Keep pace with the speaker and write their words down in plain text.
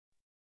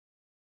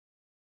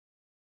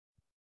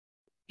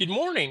Good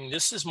morning.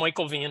 This is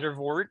Michael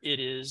𝘢𝘷𝘰𝘪𝘥𝘢𝘯𝘤. It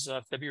is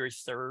February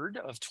 3rd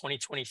of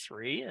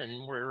 2023,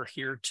 and we're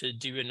here to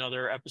do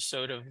another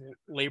episode of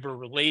Labor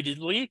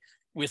Relatedly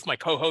with my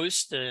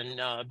co-host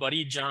and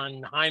buddy,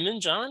 Jon Hyman.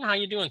 Jon, how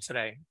you doing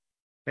today?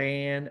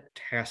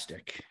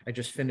 Fantastic. I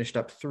just finished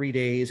up 3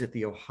 days at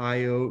the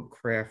Ohio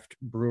Craft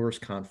Brewers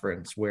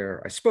Conference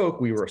where I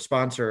spoke. We were a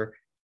sponsor,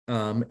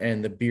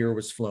 and the beer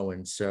was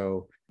flowing.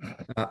 So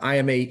I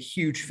am a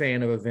huge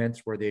fan of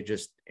events where they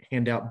just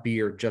hand out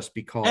beer just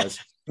because.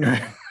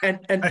 and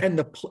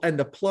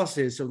the plus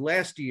is, so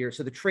last year,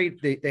 so the trade,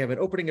 they have an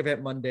opening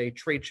event Monday,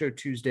 trade show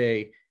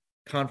Tuesday,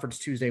 conference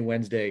Tuesday,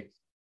 Wednesday.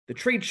 The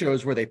trade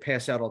shows where they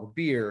pass out all the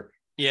beer.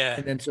 Yeah.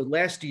 And then so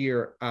last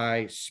year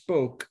I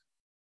spoke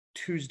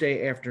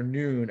Tuesday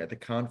afternoon at the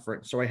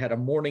conference. So I had a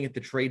morning at the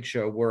trade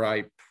show where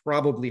I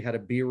probably had a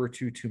beer or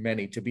two too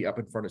many to be up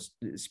in front of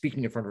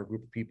speaking in front of a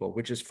group of people,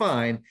 which is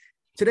fine.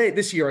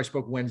 This year I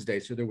spoke Wednesday,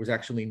 so there was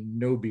actually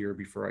no beer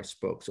before I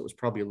spoke. So it was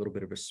probably a little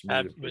bit of a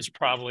smooth. That was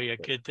probably a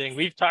good thing.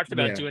 We've talked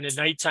about doing a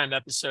nighttime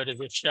episode of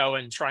this show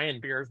and trying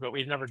beers, but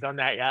we've never done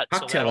that yet.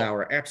 Cocktail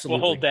hour,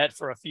 absolutely. We'll hold that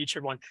for a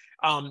future one.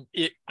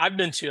 I've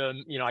been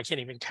to, I can't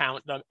even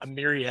count a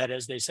myriad,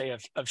 as they say,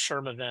 of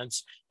𝘢𝘷𝘰𝘪𝘥𝘢𝘯𝘢𝘕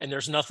events. And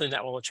there's nothing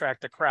that will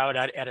attract the crowd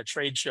at a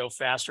trade show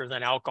faster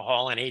than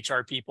alcohol and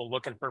HR people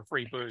looking for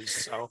free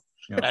booze. So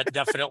that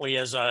definitely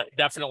is a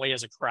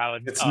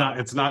crowd.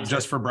 It's not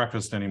just for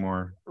breakfast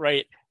anymore.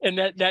 Right. And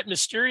that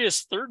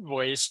mysterious third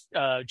voice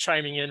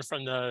chiming in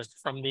from the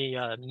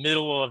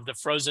middle of the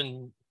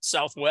frozen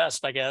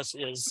Southwest, I guess,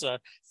 is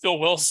Phil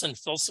Wilson.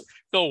 Phil,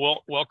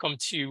 welcome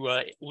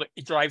to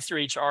Drive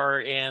Through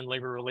HR and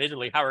Labor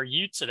Relatedly. How are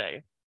you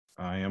today?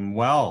 I am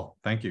well,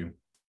 thank you.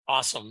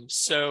 Awesome.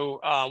 So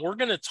we're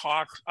going to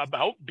talk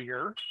about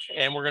beer,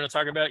 and we're going to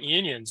talk about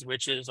unions,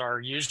 which is our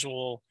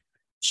usual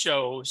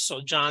show.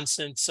 So Jon,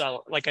 since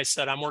like I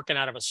said, I'm working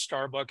out of a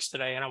Starbucks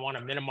today and I want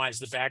to minimize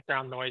the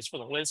background noise for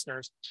the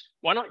listeners,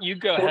 why don't you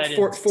go ahead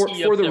and for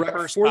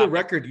the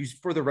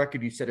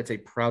record, you said it's a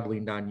proudly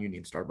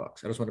non-union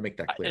Starbucks. I just want to make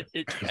that clear.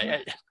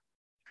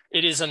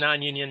 It is a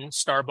non-union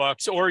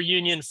Starbucks or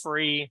union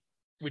free,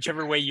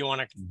 whichever way you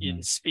want to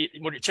speak,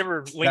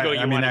 whichever lingo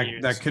you want to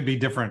use. That could be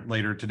different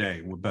later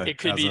today, but it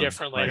could be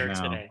different later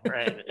today.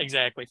 Right.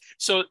 Exactly.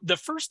 So the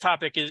first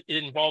topic it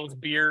involves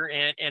beer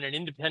and an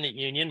independent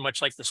union,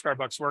 much like the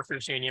Starbucks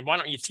Workers Union. Why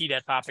don't you tee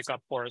that topic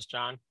up for us,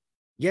 Jon?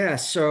 Yeah.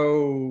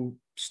 So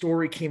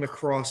story came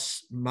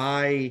across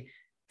my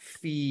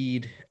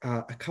feed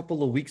a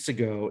couple of weeks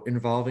ago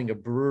involving a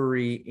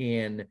brewery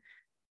in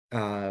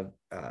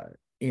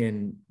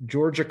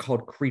Georgia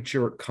called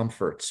Creature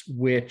Comforts,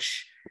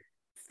 which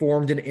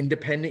formed an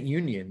independent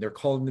union. They're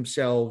calling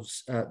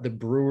themselves the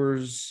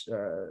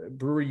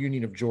Brewery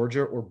Union of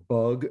Georgia, or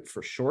BUG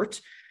for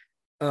short.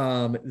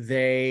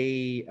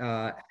 They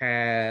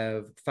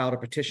have filed a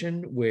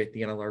petition with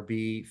the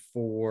NLRB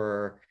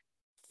for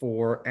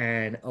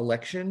an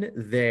election.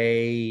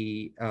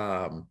 They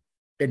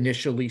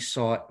initially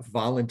sought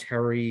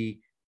the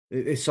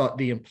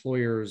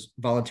employer's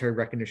voluntary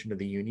recognition of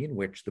the union,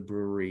 which the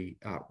brewery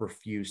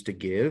refused to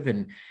give.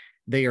 And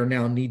they are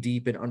now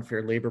knee-deep in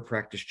unfair labor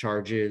practice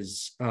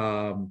charges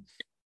and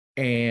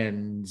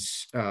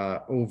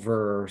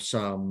over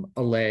some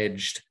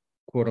alleged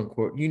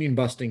quote-unquote union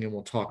busting, and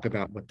we'll talk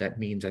about what that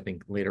means, I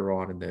think, later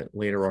on in the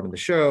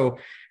show.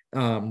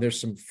 There's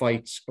some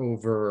fights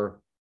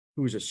over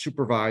who's a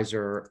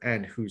supervisor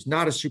and who's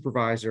not a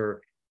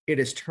supervisor. It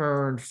has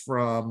turned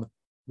from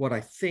what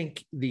I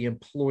think the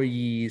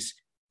employees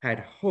had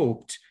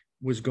hoped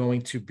was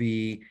going to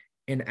be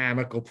an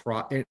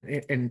amicable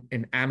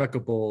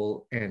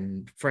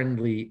and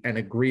friendly and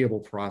agreeable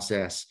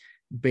process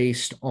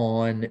based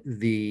on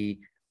their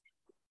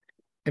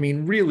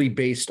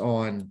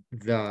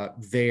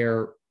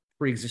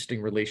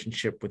pre-existing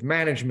relationship with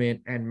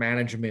management and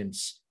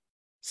management's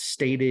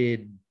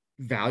stated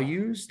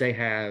values. They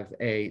have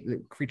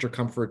Creature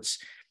Comforts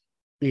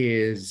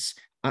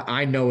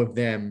I know of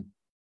them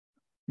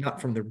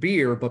not from their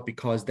beer, but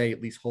because they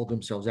at least hold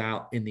themselves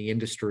out in the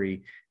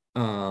industry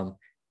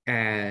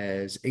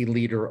as a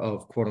leader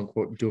of quote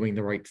unquote doing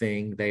the right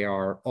thing. They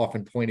are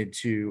often pointed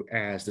to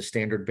as the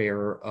standard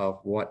bearer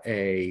of what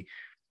a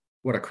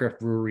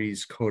craft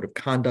brewery's code of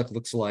conduct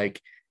looks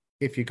like.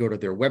 If you go to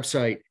their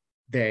website,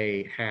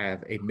 they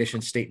have a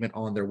mission statement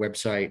on their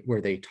website where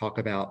they talk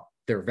about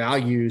their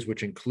values,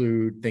 which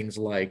include things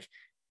like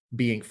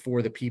being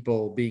for the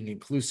people, being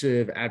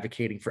inclusive,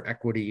 advocating for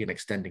equity and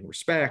extending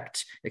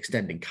respect,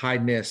 extending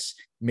kindness,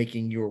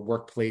 making your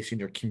workplace and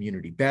your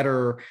community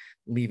better,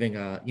 leaving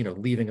a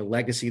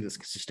legacy that's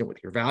consistent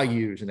with your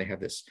values. And they have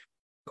this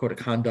code of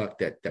conduct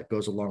that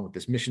goes along with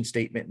this mission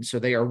statement. And so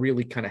they are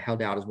really kind of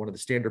held out as one of the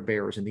standard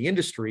bearers in the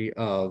industry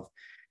of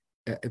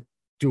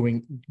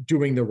doing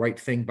the right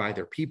thing by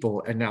their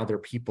people. And now their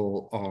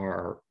people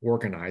are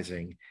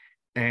organizing.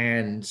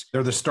 And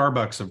they're the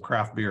Starbucks of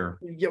craft beer.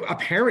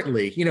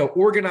 Apparently,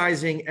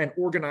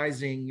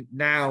 organizing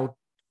now,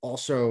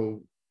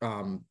 also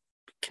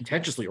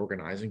contentiously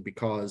organizing,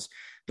 because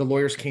the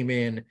lawyers came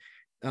in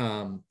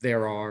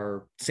There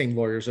are same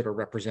lawyers that are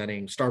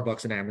representing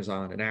Starbucks and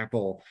Amazon and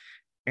Apple.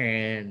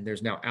 And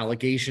there's now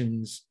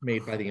allegations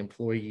made by the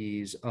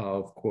employees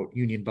of, quote,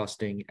 union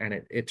busting.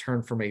 And it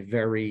turned from a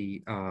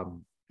very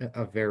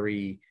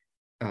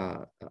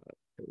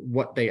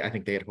what I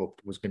think they had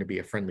hoped was going to be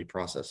a friendly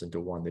process into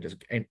one that is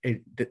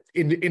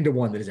into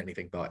one that is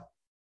anything but.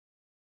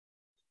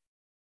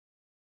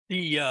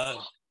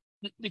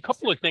 The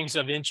couple of things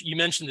you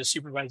mentioned the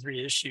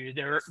supervisory issue.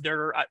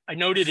 I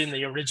noted in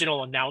the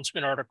original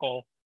announcement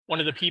article, one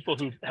of the people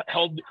who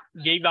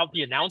gave out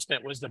the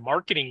announcement was the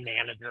marketing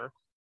manager,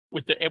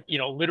 with the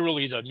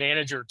literally the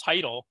manager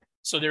title.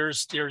 So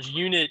there's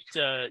unit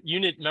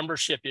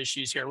membership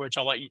issues here, which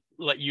I'll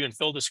let you and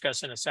Phil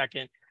discuss in a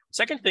second.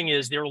 Second thing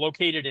is they're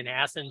located in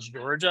Athens,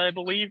 Georgia, I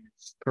believe.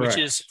 Correct.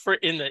 Which is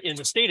in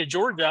the state of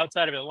Georgia,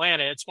 outside of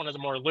Atlanta. It's one of the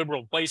more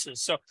liberal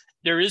places. So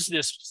there is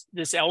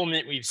this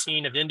element we've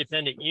seen of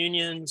independent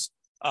unions,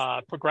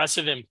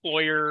 progressive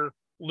employer,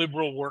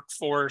 liberal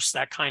workforce,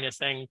 that kind of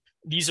thing.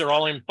 These are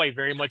all in play,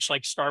 very much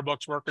like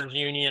Starbucks Workers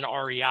Union,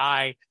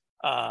 REI,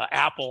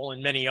 Apple,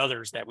 and many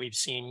others that we've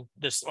seen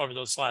this over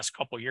those last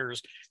couple of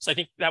years. So I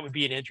think that would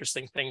be an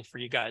interesting thing for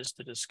you guys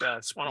to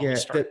discuss. Why don't we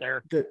start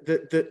there?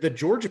 The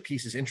Georgia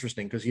piece is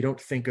interesting because you don't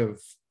think of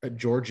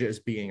Georgia as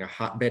being a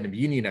hotbed of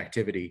union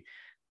activity,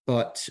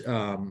 but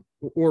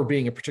or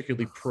being a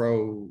particularly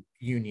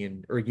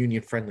pro-union or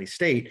union-friendly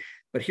state.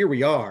 But here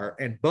we are,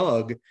 and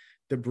BUG,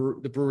 the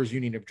Brewers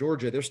Union of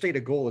Georgia, their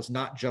stated goal is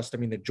not just,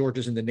 that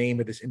Georgia's in the name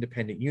of this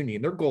independent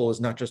union. Their goal is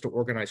not just to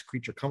organize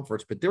Creature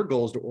Comforts, but their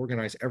goal is to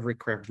organize every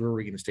craft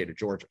brewery in the state of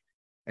Georgia.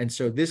 And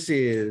so this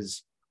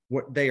is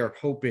what they are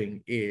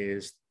hoping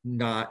is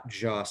not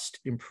just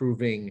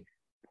improving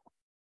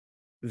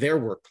their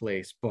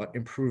workplace, but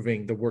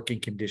improving the working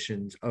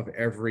conditions of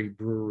every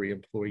brewery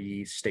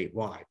employee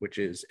statewide, which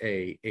is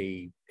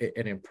an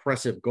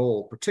impressive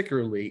goal,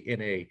 particularly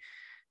in a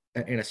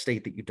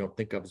state that you don't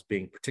think of as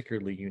being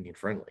particularly union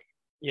friendly.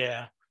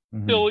 Yeah.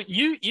 Mm-hmm. So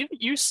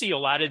you see a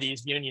lot of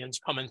these unions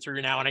coming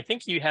through now, and I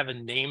think you have a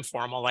name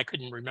for them. I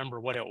couldn't remember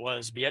what it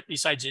was,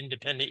 besides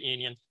independent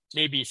union.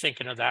 Maybe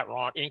thinking of that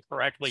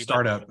incorrectly.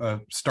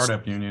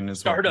 Startup union is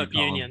startup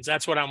unions.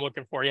 That's what I'm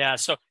looking for. Yeah.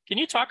 So can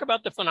you talk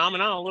about the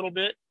phenomenon a little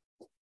bit?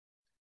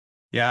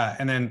 Yeah,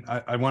 and then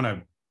I want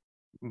to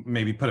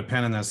maybe put a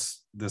pin in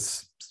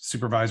this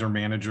supervisor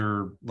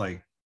manager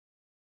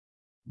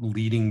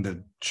leading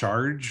the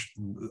charge.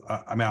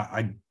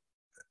 I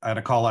had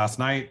a call last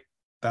night.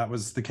 That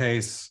was the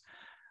case.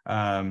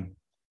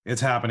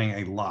 It's happening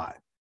a lot.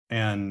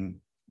 And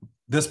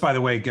this, by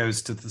the way,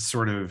 goes to the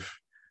sort of,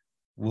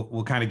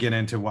 we'll kind of get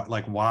into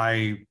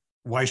why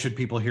should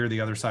people hear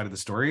the other side of the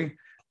story?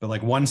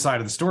 But one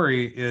side of the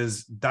story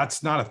is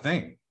that's not a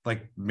thing.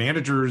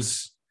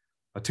 Managers,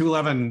 a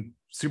 211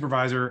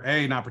 supervisor,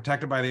 not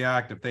protected by the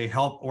act. If they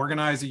help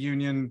organize a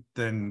union,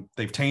 then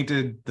they've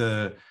tainted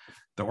the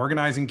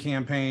organizing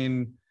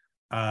campaign,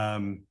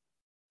 but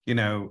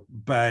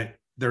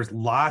there's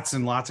lots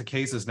and lots of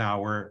cases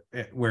now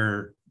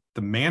where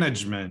the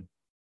management,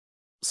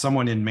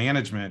 someone in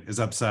management is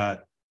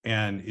upset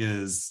and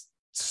is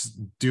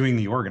doing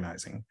the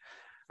organizing.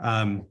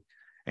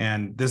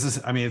 And this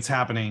is, it's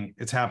happening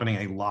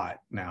a lot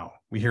now.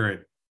 We hear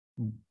it,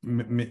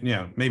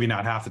 maybe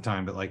not half the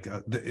time, but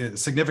a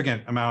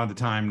significant amount of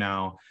the time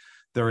now.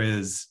 There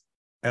is,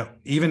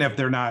 even if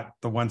they're not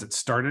the ones that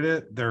started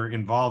it, they're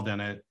involved in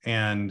it.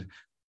 And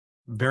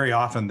very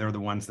often they're the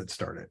ones that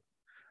start it.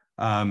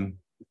 And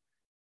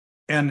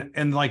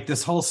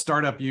this whole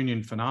startup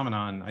union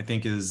phenomenon, I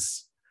think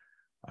is,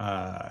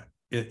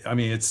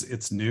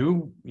 it's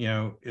new,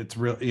 it's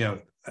real,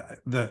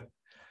 the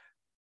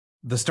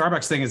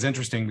Starbucks thing is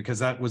interesting because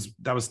that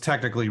was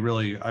technically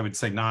really, I would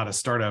say, not a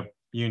startup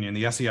union.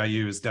 The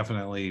SEIU is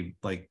definitely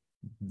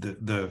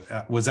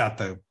was at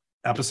the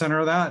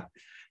epicenter of that.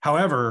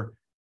 However,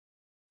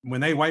 when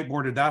they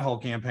whiteboarded that whole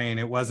campaign,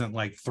 it wasn't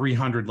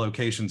 300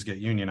 locations get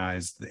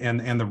unionized.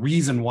 And the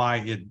reason why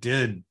it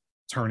did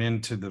turn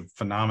into the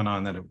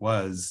phenomenon that it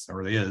was,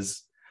 or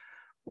is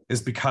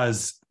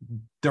because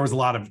there was a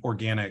lot of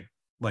organic,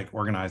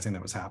 organizing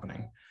that was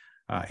happening,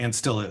 and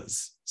still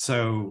is.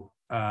 So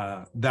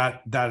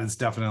that is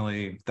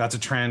definitely, that's a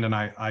trend. And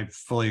I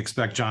fully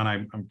expect, John,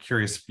 I'm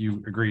curious if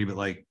you agree,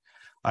 but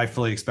I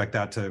fully expect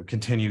that to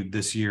continue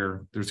this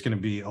year. There's going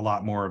to be a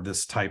lot more of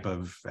this type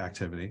of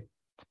activity.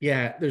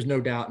 Yeah, there's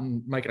no doubt.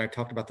 And Mike and I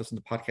talked about this in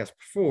the podcast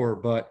before,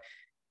 but,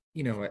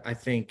 I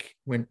think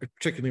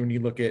particularly when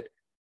you look at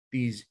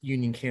these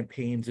union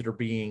campaigns that are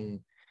being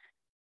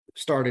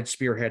started,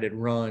 spearheaded,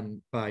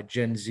 run by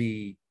Gen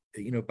Z,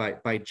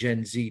 by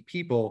Gen Z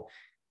people,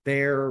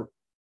 they're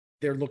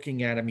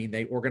looking at,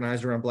 they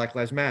organized around Black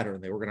Lives Matter,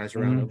 and they organized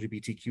around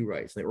LGBTQ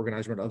rights, and they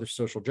organized around other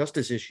social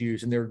justice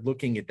issues. And they're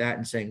looking at that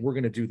and saying, we're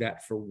going to do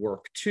that for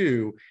work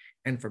too.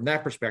 And from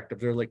that perspective,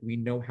 they're we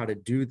know how to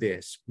do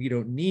this. We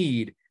don't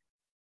need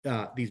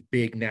these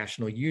big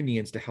national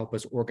unions to help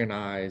us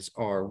organize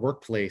our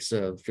workplace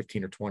of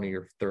 15 or 20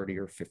 or 30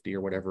 or 50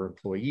 or whatever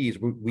employees.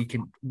 We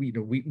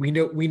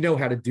know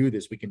how to do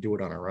this. We can do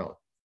it on our own.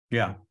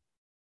 Yeah.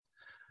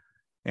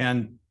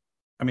 And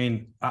I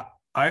mean,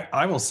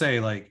 I will say,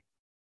 like,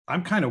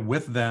 I'm kind of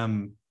with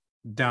them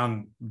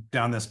down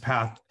this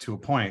path to a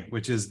point,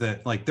 which is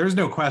that, like, there's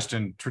no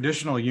question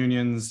traditional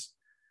unions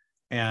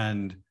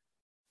and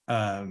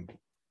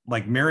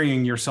like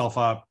marrying yourself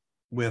up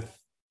with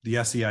the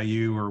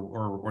SEIU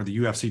or the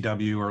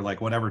UFCW or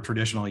like whatever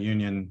traditional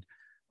union,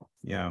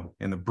 and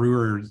the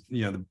brewers,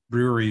 the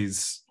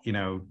breweries,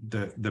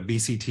 the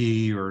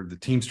BCT or the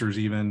Teamsters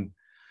even,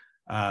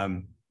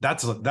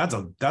 that's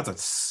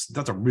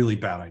a really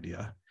bad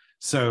idea.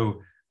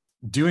 So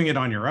doing it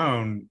on your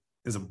own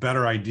is a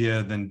better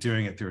idea than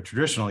doing it through a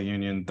traditional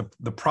union.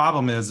 The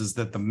problem is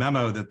that the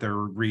memo that they're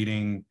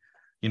reading,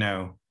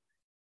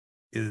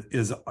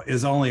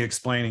 is only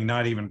explaining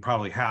not even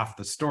probably half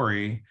the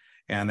story,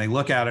 and they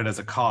look at it as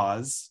a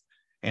cause.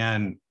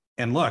 And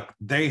look,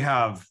 they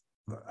have,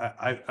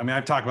 I mean,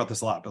 I've talked about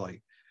this a lot, but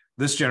like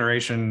this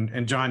generation,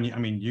 and John, I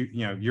mean,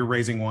 you're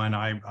raising one,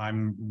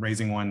 I'm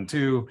raising one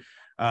too.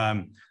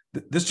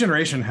 This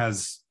generation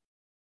has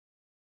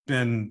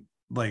been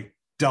like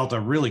dealt a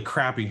really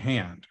crappy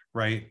hand,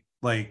 right?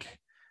 Like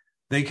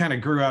they kind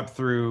of grew up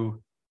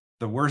through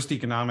the worst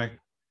economic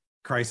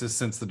crisis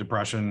since the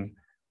Depression.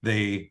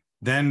 They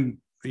then,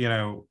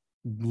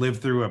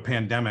 lived through a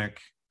pandemic.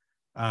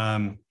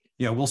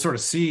 We'll sort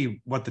of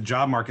see what the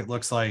job market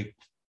looks like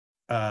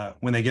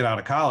when they get out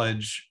of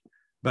college,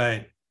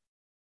 but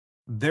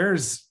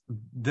it's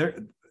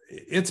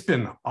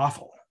been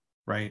awful,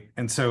 right?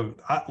 And so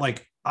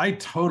I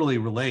totally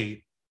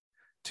relate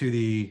to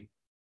the,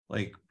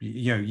 like,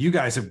 you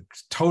guys have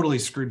totally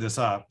screwed this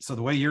up. So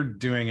the way you're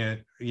doing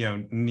it,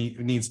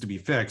 needs to be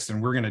fixed,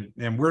 and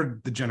we're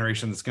the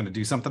generation that's going to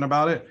do something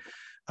about it.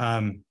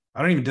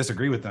 I don't even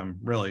disagree with them,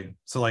 really.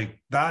 So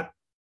like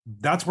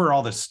that's where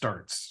all this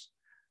starts.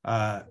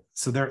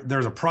 So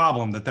there's a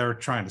problem that they're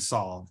trying to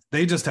solve.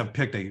 They just have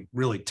picked a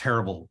really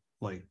terrible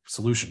like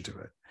solution to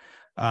it.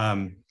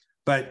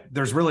 But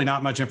there's really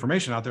not much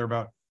information out there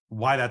about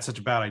why that's such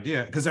a bad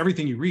idea, because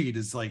everything you read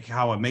is like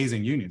how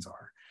amazing unions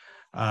are.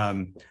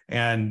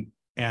 And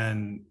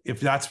if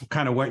that's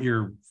kind of what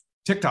your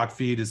TikTok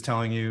feed is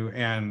telling you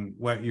and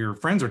what your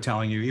friends are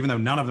telling you, even though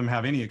none of them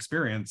have any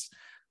experience,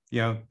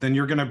 then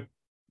you're going to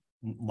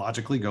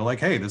logically go like,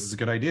 hey, this is a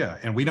good idea.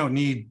 And we don't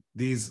need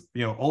these,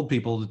 old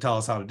people to tell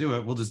us how to do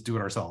it. We'll just do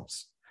it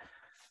ourselves.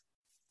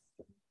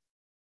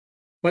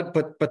 But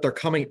they're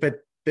coming, but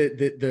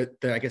the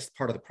I guess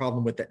part of the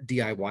problem with that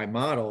DIY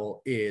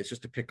model is,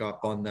 just to pick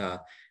up on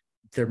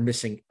they're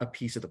missing a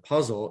piece of the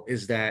puzzle,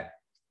 is that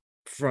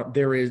from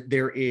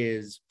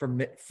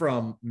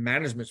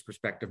management's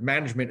perspective,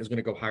 management is going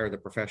to go hire the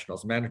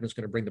professionals. Management's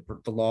going to bring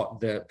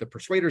the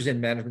persuaders in.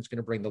 Management's going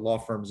to bring the law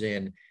firms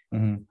in.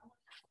 Mm-hmm.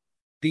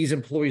 These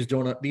employees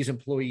don't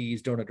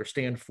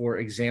understand, for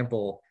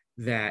example,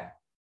 that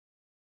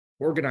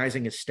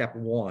organizing is step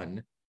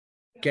one,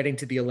 getting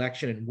to the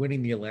election and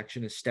winning the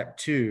election is step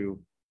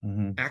two.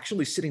 Mm-hmm.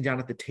 Actually sitting down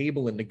at the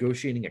table and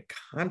negotiating a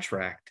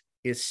contract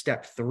is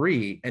step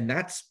three. And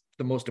that's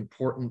the most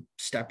important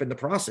step in the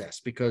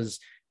process, because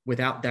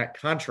without that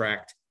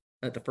contract,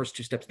 the first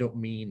two steps don't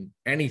mean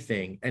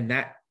anything. And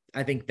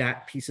I think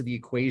that piece of the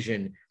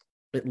equation,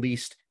 at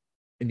least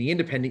in the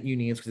independent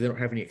unions, because they don't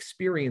have any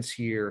experience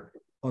here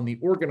on the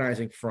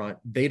organizing front,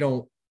 they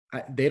don't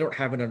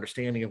have an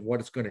understanding of what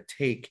it's going to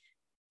take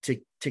to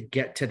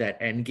get to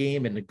that end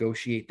game and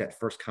negotiate that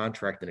first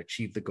contract and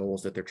achieve the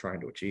goals that they're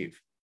trying to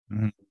achieve.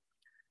 Mm-hmm.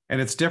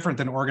 And it's different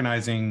than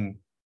organizing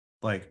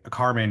like a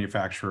car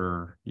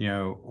manufacturer,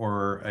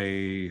 or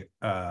a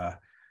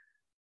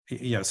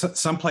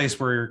some place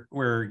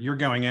where you're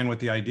going in with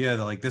the idea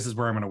that like, this is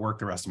where I'm going to work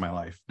the rest of my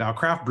life. Now,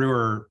 craft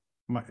brewer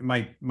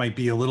might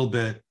be a little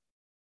bit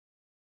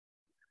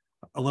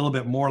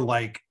more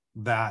like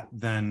that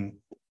than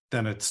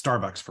at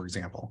Starbucks, for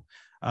example.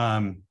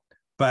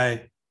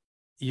 But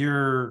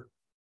you're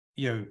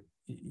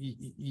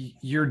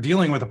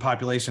dealing with a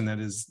population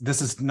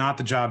this is not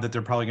the job that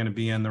they're probably going to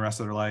be in the rest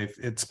of their life.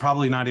 It's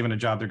probably not even a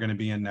job they're going to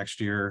be in next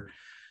year.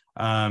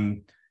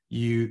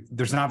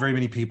 There's not very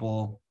many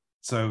people,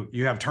 so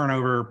you have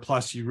turnover,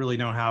 plus you really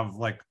don't have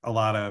like a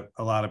lot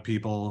of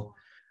people.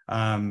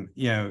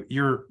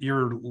 Your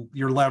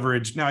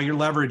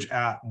leverage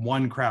at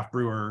one craft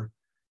brewer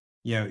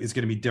is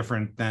going to be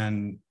different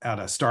than at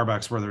a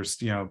Starbucks, where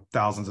there's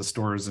thousands of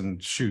stores,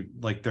 and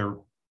like they're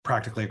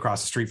practically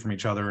across the street from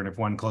each other, and if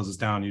one closes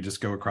down, you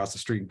just go across the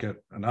street and get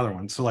another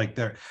one. So like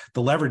the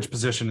leverage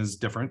position is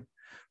different,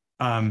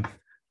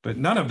 but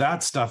none of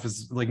that stuff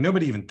is like,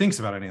 nobody even thinks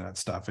about any of that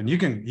stuff. And you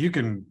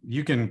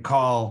can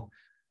call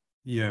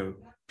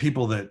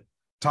people that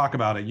talk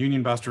about it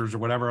union busters or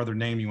whatever other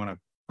name you want to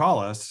call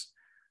us.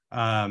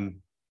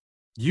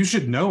 You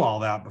should know all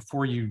that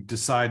before you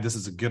decide this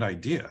is a good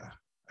idea.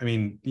 I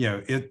mean,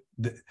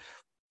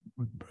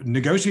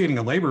 negotiating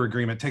a labor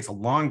agreement takes a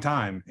long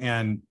time,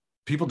 and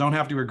people don't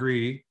have to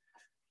agree.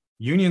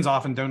 Unions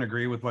often don't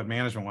agree with what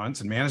management wants,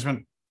 and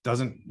management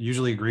doesn't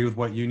usually agree with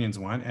what unions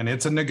want. And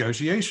it's a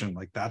negotiation.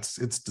 Like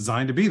it's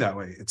designed to be that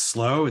way. It's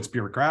slow, it's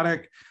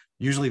bureaucratic.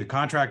 Usually the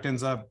contract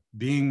ends up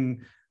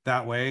being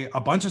that way.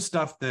 A bunch of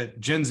stuff that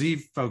Gen Z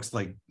folks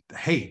like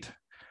hate.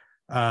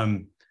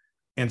 And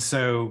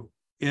so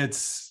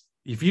it's,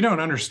 if you don't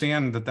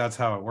understand that that's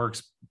how it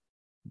works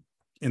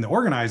in the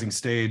organizing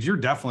stage, you're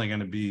definitely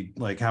going to be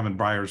like having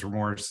buyer's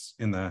remorse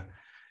in the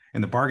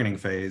bargaining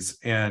phase.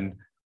 And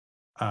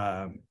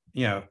then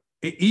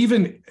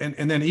even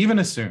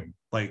assume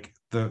like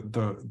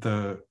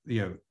the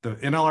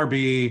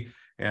NLRB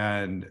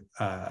and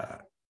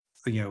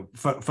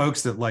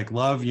folks that like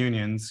love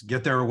unions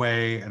get their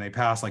way and they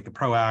pass like the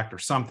PRO Act or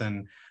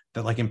something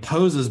that like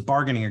imposes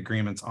bargaining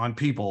agreements on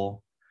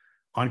people,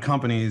 on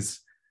companies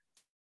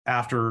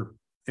after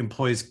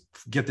employees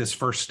get this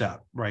first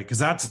step, right? Because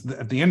that's,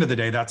 at the end of the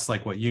day, that's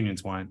like what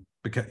unions want.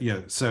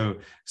 Because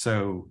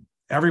so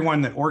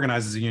everyone that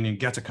organizes a union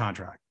gets a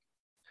contract.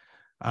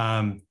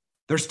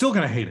 They're still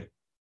going to hate it.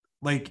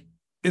 Like,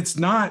 it's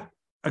not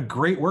a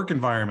great work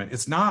environment.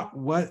 It's not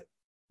what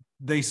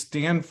they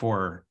stand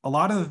for. A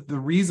lot of the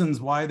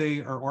reasons why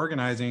they are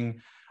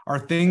organizing are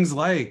things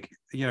like,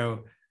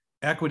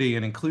 equity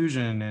and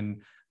inclusion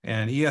and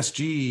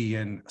ESG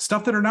and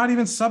stuff that are not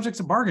even subjects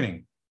of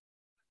bargaining.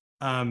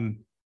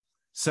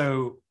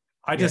 So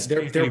I just,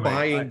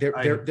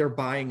 they're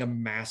buying a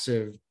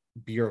massive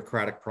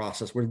bureaucratic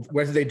process,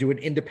 whether they do it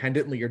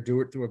independently or do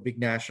it through a big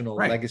national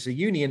legacy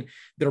union.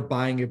 They're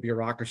buying a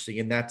bureaucracy,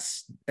 and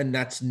that's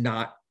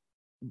not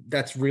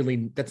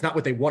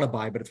what they want to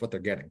buy, but it's what they're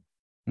getting.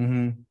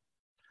 Mm-hmm.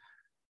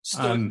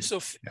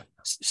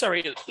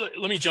 Sorry,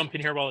 let me jump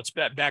in here while it's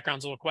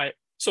background's a little quiet.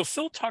 So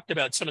Phil talked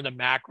about some of the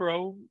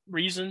macro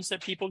reasons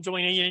that people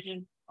join a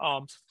union.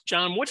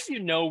 John, what do you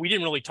know? We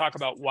didn't really talk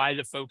about why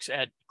the folks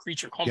at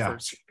Creature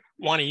Comforts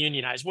want to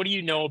unionize. What do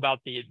you know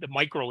about the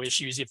micro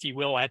issues, if you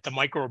will, at the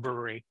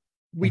microbrewery?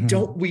 We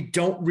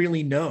don't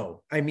really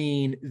know. I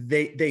mean,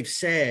 they've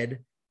said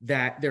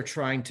that they're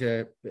trying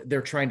to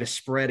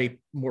spread a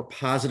more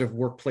positive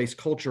workplace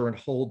culture and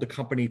hold the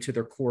company to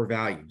their core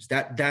values.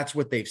 That's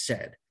what they've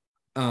said.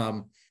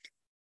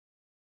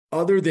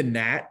 Other than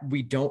that,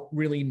 we don't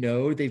really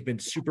know. They've been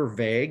super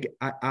vague.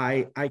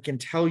 I can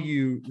tell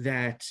you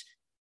that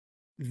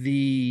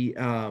the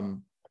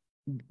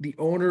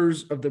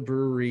owners of the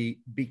brewery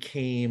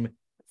became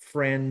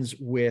friends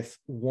with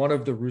one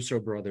of the Russo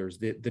brothers,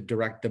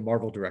 the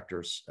Marvel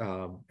directors. I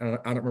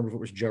don't remember if it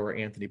was Joe or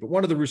Anthony, but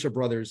one of the Russo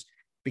brothers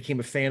became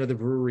a fan of the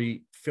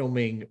brewery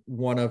filming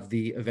one of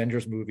the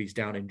Avengers movies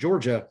down in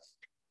Georgia,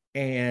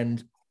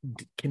 and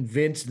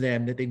convinced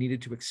them that they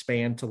needed to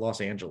expand to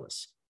Los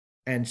Angeles.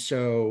 And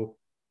so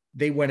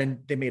they went and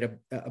they made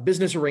a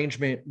business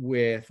arrangement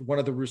with one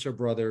of the Russo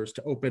brothers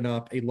to open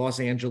up a Los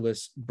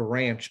Angeles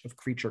branch of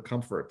Creature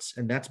Comforts.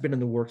 And that's been in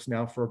the works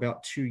now for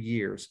about 2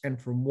 years.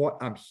 And from what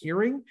I'm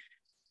hearing,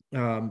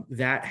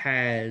 that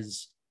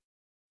has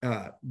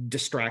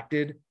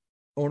distracted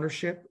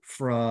ownership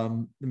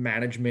from the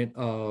management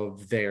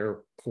of their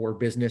core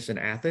business in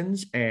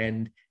Athens.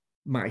 And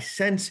my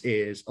sense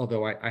is,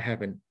 although I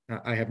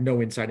have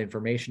no inside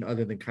information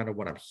other than kind of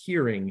what I'm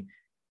hearing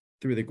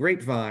through the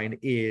grapevine,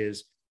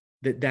 is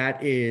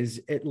that is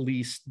at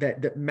least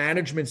that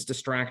management's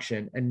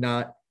distraction and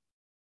not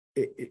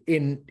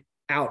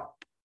out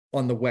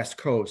on the West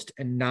Coast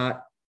and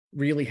not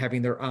really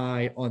having their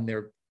eye on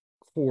their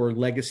core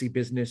legacy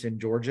business in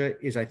Georgia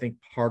is, I think,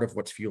 part of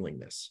what's fueling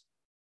this.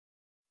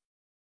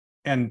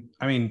 And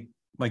I mean,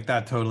 like,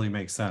 that totally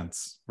makes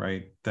sense,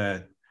 right?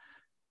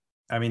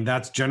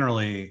 That's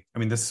generally,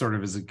 this sort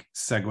of is a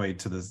segue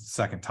to the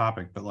second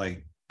topic, but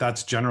like,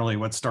 that's generally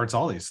what starts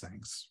all these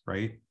things,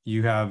 right?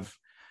 You have,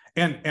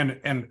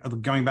 and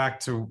going back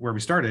to where we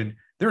started,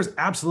 there's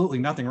absolutely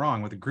nothing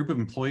wrong with a group of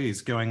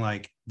employees going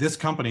like, this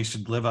company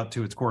should live up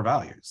to its core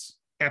values.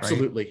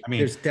 Absolutely. Right? I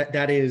mean,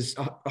 that is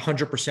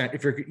 100%.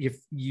 If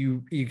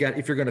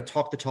you're going to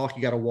talk the talk,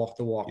 you got to walk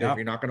the walk. If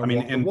you're not going to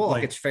walk the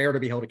walk, it's fair to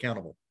be held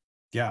accountable.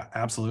 Yeah,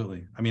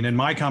 absolutely. I mean, in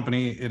my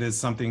company, it is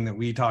something that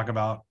we talk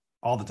about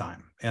all the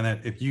time. And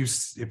that if you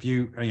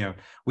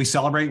we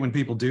celebrate when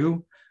people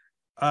do,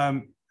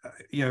 do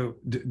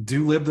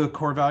live the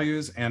core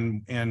values,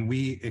 and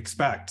we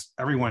expect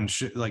everyone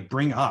should like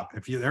bring up,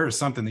 if there is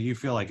something that you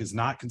feel like is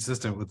not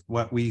consistent with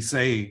what we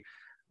say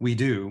we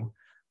do,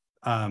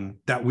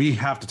 that we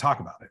have to talk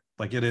about it.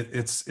 Like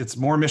it's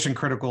more mission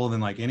critical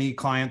than like any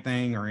client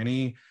thing or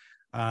any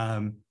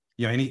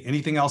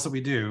anything else that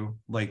we do.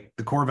 Like,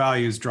 the core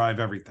values drive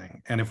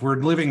everything, and if we're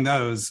living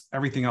those,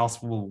 everything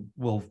else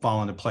will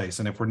fall into place.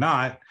 And if we're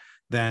not,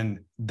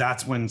 then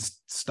that's when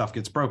stuff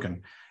gets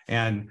broken.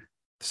 And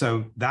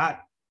so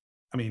that,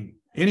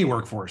 any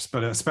workforce,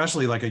 but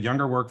especially like a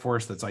younger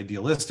workforce that's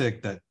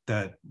idealistic,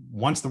 that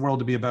wants the world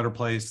to be a better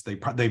place. They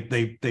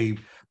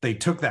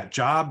took that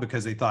job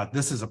because they thought,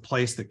 this is a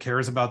place that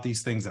cares about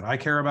these things that I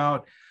care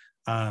about.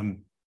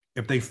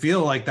 If they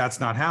feel like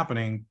that's not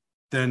happening,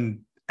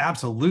 then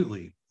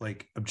absolutely,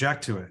 like,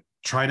 object to it,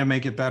 try to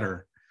make it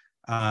better.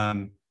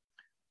 I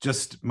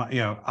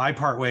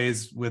part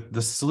ways with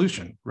the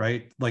solution,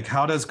 right? Like,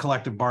 how does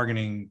collective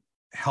bargaining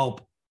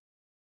help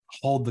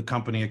hold the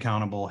company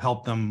accountable,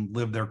 help them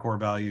live their core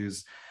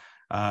values?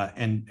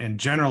 And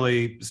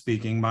generally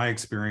speaking, my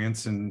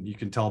experience, and you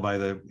can tell by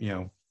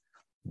the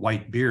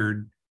white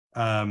beard,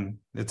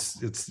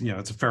 it's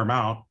a fair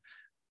amount,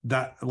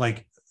 that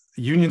like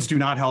unions do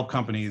not help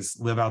companies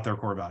live out their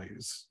core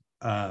values.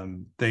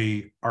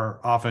 They are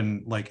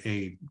often like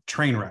a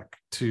train wreck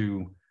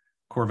to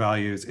core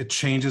values. It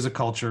changes a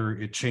culture.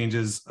 It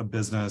changes a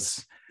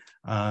business.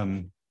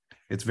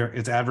 It's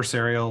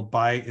adversarial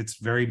by its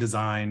very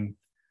design.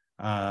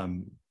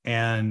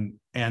 And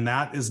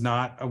that is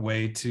not a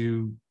way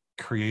to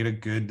create a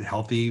good,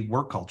 healthy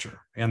work culture.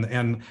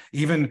 And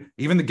even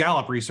the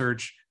Gallup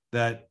research,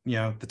 that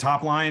the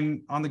top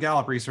line on the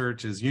Gallup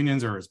research is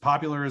unions are as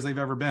popular as they've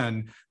ever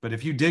been. But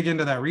if you dig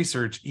into that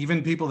research,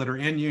 even people that are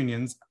in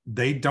unions,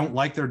 they don't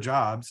like their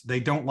jobs. They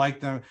don't like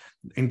them.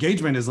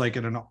 Engagement is like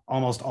at an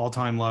almost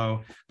all-time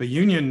low. But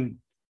union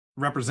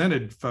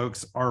represented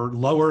folks are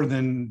lower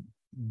than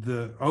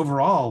the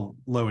overall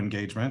low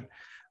engagement.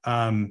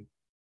 And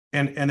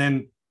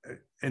then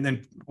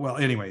well,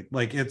 anyway,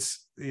 like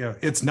it's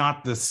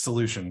not the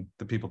solution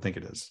that people think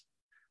it is.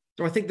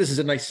 So I think this is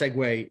a nice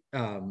segue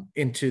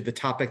into the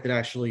topic that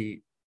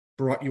actually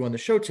brought you on the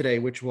show today,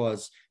 which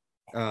was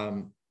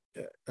a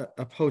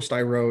post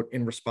I wrote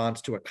in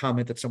response to a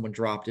comment that someone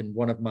dropped in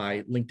one of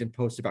my LinkedIn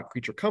posts about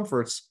Creature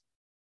Comforts.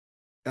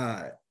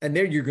 And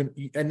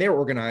they're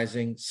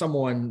organizing.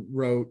 Someone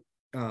wrote,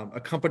 a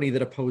company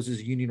that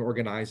opposes union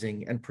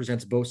organizing and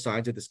presents both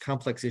sides of this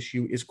complex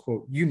issue is,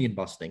 quote, union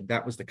busting.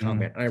 That was the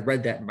comment. And I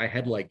read that and my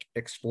head like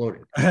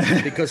exploded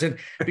because in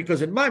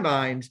my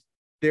mind,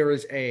 there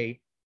is a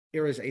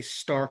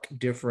stark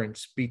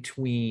difference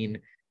between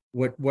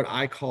what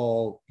I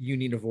call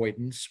union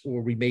avoidance,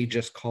 or we may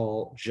just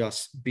call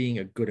just being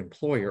a good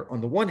employer on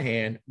the one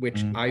hand,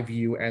 which I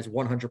view as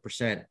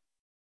 100%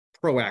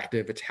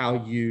 proactive. It's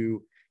how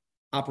you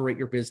operate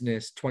your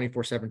business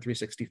 24/7,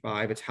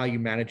 365. It's how you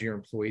manage your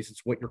employees.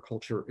 It's what your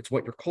culture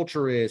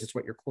is. It's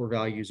what your core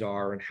values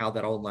are, and how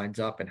that all lines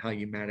up, and how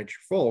you manage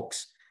your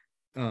folks.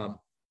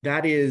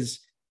 That is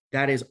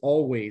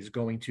always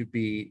going to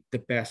be the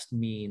best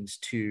means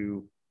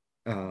to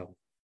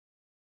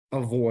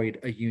avoid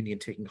a union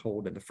taking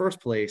hold in the first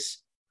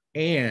place.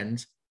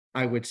 And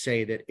I would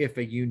say that if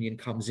a union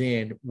comes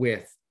in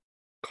with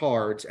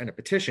cards and a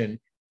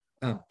petition,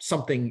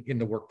 something in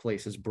the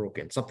workplace is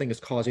broken. Something is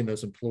causing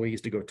those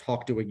employees to go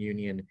talk to a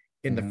union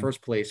in the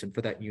first place, and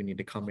for that union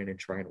to come in and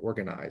try and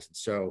organize. And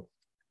so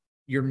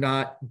you're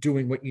not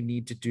doing what you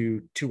need to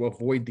do to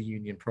avoid the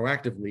union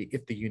proactively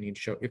if the union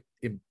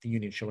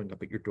showing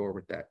up at your door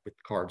with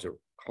cards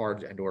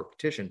and or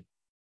petition,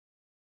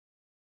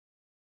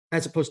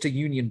 as opposed to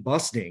union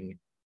busting,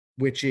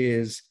 which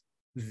is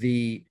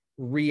the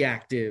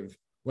reactive,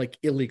 like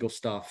illegal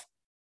stuff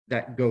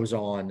that goes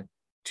on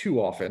too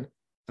often.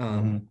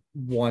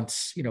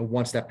 Once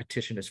that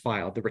petition is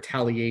filed, the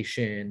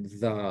retaliation,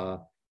 the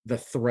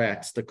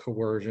threats, the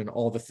coercion,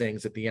 all the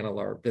things that the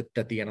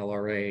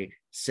NLRA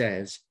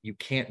says you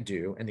can't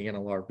do, and the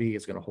NLRB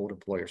is going to hold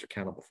employers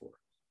accountable for.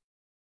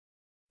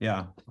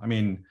 Yeah, I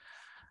mean,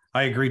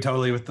 I agree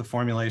totally with the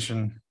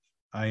formulation.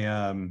 So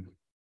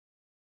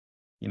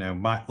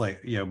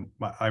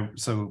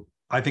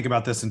I think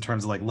about this in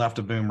terms of like left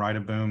of boom, right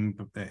of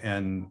boom,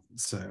 and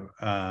so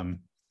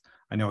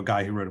I know a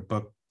guy who wrote a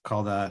book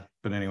called that,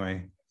 but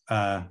anyway,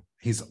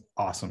 he's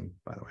awesome,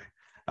 by the way.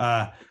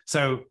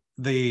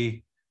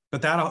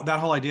 But that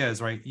whole idea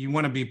is right. You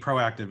want to be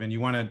proactive, and you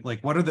want to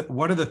like, what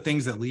are the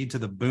things that lead to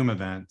the boom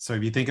event? So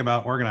if you think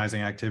about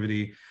organizing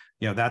activity,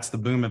 that's the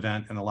boom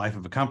event in the life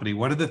of a company.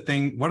 What are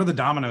the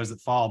dominoes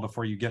that fall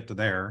before you get to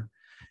there?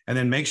 And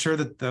then make sure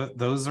that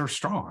those are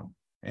strong.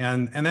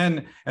 And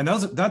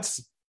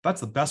that's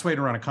the best way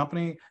to run a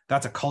company.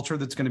 That's a culture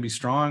that's going to be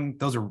strong.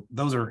 Those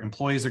are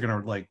employees that are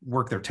going to like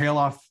work their tail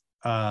off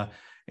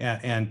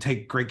and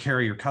take great care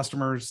of your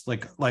customers.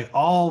 Like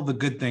all the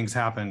good things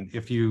happen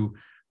if you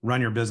run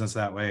your business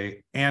that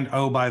way. And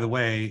oh, by the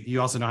way,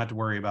 you also don't have to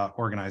worry about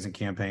organizing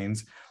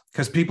campaigns,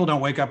 because people don't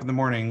wake up in the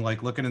morning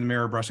like looking in the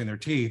mirror, brushing their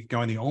teeth,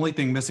 going, the only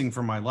thing missing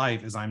from my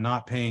life is I'm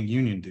not paying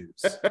union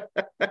dues.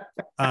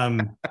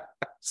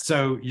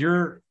 So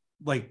you're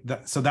like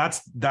that. So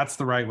that's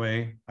the right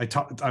way.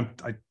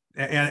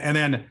 And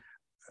then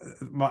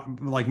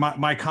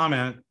my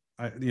comment,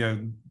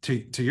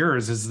 to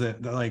yours is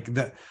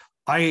that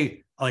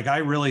I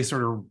really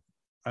sort of,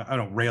 I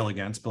don't rail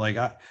against, but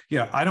I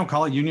don't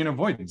call it union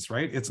avoidance,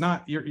 right? It's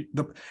not,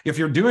 if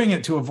you're doing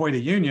it to avoid a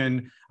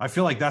union, I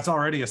feel like that's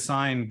already a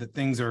sign that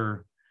things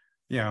are,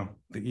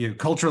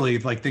 culturally,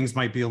 like things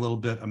might be a little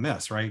bit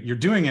amiss, right? You're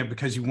doing it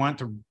because you want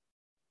to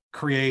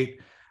create,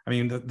 I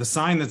mean, the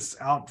sign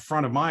that's out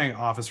front of my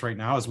office right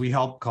now is we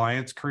help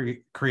clients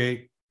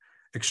create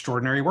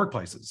extraordinary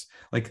workplaces.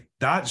 Like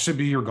that should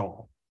be your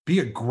goal. Be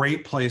a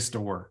great place to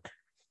work.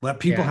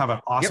 Let people have an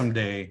awesome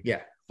day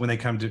when they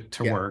come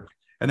to work.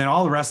 And then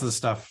all the rest of the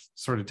stuff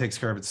sort of takes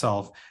care of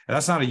itself. And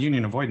that's not a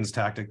union avoidance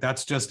tactic.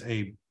 That's just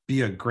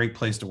be a great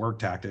place to work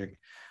tactic.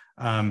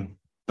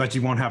 But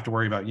you won't have to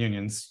worry about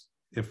unions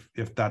if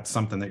that's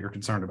something that you're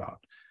concerned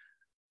about.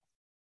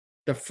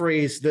 The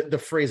phrase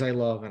I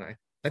love, and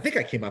I think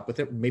I came up with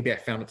it. Maybe I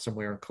found it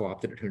somewhere and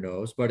co-opted it, who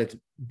knows, but it's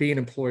be an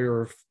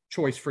employer of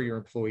choice for your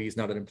employees,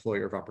 not an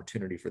employer of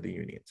opportunity for the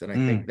unions. And I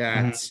think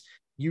that's,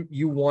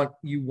 you want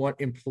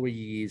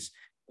employees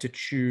to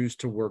choose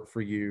to work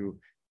for you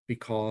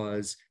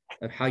because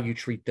of how you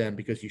treat them,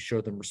 because you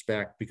show them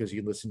respect, because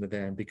you listen to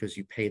them, because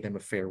you pay them a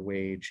fair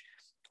wage,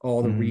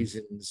 all the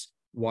reasons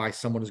why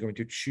someone is going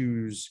to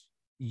choose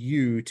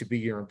you to be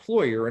your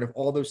employer. And if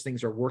all those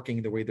things are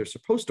working the way they're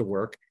supposed to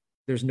work,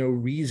 there's no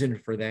reason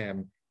for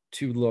them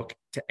to look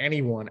to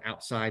anyone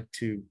outside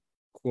to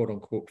quote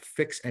unquote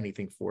fix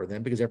anything for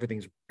them, because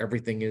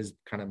everything is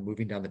kind of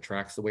moving down the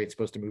tracks the way it's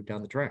supposed to move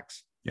down the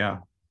tracks. Yeah.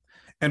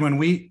 And when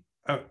we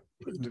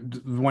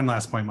one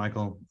last point,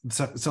 Michael.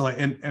 So like,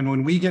 and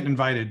when we get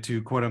invited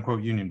to quote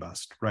unquote union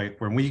bust, right?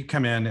 When we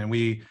come in and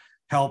we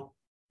help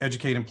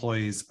educate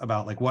employees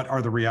about like, what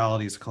are the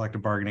realities of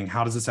collective bargaining?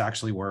 How does this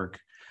actually work?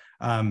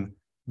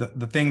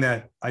 The thing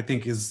that I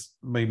think is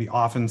maybe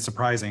often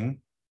surprising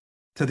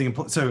to the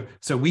employee.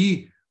 So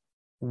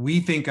we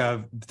think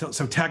of,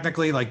 so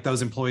technically like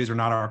those employees are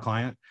not our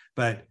client,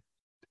 but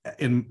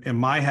in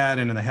my head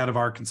and in the head of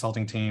our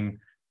consulting team,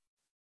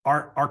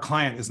 our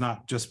client is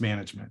not just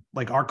management.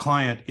 Like our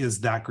client is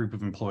that group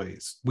of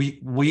employees.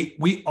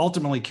 We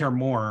ultimately care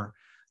more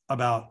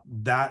about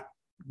that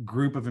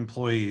group of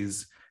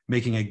employees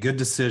making a good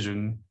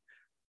decision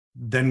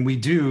than we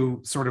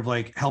do sort of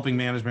like helping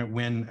management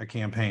win a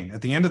campaign.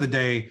 At the end of the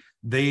day,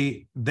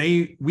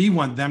 we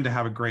want them to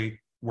have a great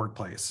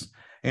workplace.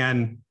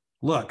 And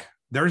look,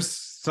 there's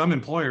some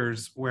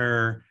employers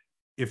where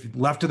if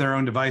left to their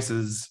own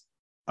devices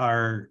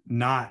are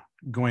not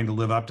going to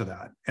live up to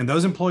that. And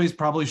those employees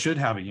probably should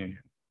have a union.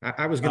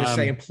 I was going to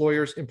say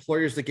employers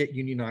that get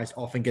unionized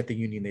often get the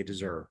union they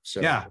deserve.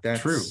 So yeah,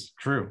 that's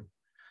true.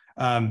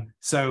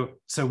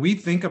 So we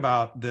think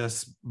about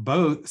this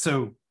both.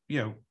 So,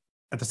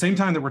 at the same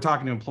time that we're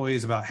talking to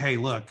employees about, hey,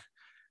 look,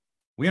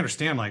 we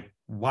understand like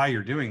why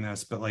you're doing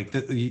this, but like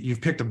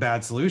you've picked a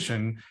bad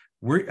solution.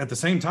 We're at the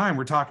same time,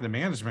 we're talking to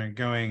management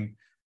going,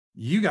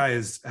 you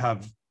guys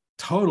have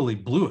totally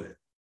blew it,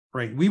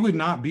 right? We would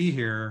not be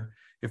here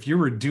if you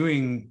were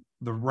doing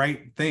the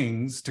right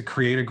things to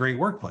create a great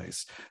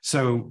workplace.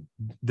 So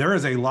there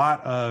is a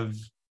lot of,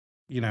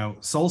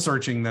 soul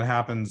searching that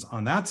happens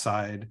on that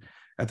side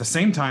at the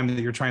same time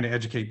that you're trying to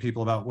educate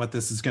people about what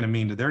this is going to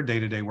mean to their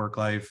day-to-day work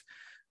life.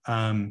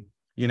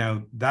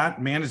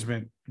 That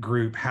management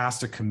group has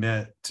to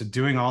commit to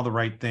doing all the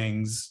right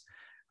things.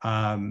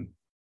 And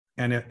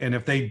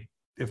if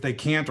they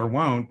can't or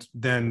won't,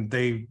 then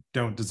they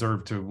don't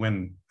deserve to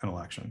win an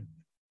election.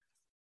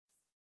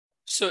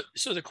 So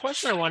the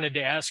question I wanted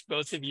to ask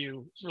both of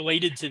you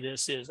related to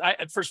this is,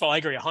 first of all, I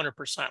agree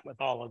 100% with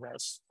all of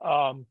this.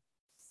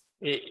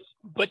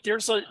 But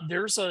there's a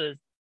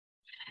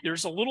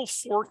little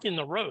fork in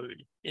the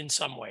road in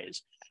some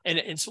ways.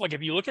 And so like,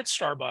 if you look at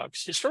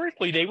Starbucks,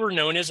 historically, they were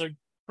known as a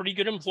pretty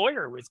good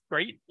employer with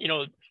great,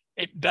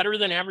 better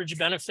than average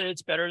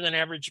benefits, better than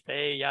average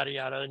pay, yada,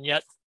 yada. And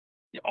yet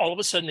all of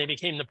a sudden they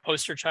became the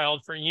poster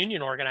child for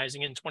union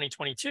organizing in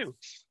 2022.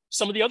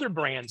 Some of the other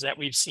brands that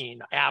we've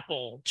seen,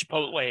 Apple,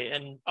 Chipotle,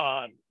 and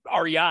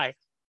REI,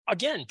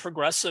 again,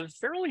 progressive,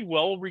 fairly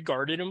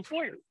well-regarded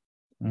employer.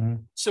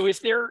 Mm-hmm. So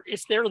if they're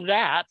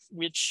that,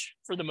 which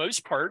for the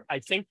most part, I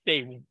think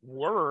they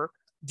were,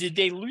 did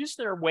they lose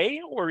their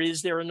way, or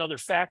is there another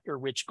factor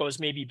which goes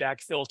maybe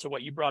back, Phil, to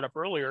what you brought up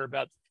earlier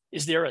about,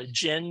 is there a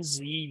Gen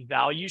Z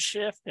value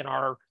shift and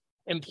are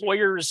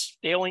employers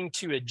failing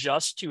to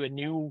adjust to a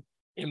new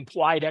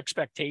implied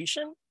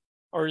expectation,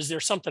 or is there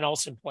something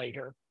else in play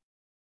here?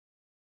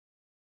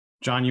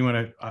 John, you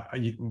want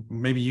to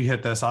maybe you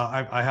hit this.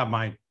 I have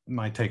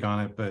my take on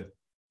it, but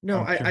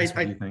no, I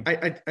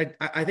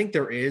think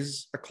there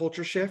is a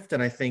culture shift,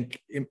 and I think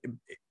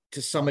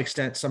to some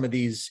extent some of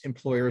these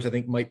employers I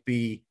think might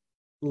be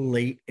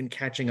late in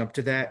catching up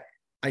to that.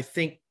 I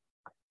think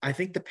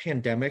the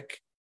pandemic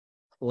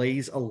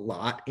plays a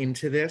lot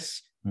into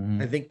this.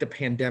 Mm-hmm. I think the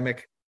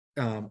pandemic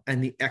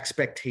and the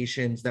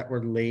expectations that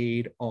were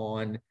laid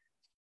on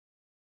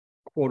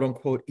quote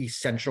unquote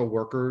essential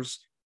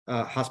workers,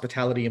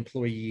 hospitality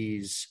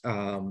employees,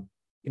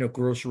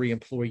 grocery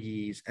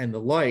employees and the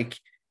like,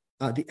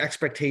 the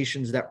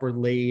expectations that were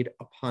laid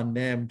upon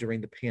them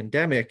during the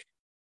pandemic,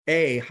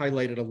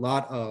 highlighted a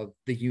lot of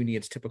the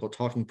union's typical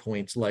talking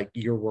points, like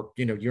your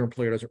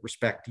employer doesn't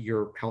respect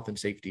your health and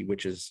safety,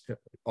 which is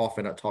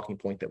often a talking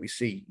point that we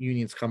see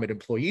unions come at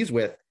employees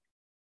with.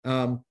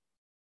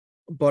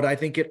 But I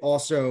think it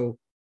also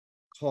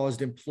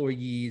caused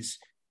employees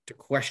to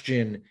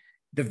question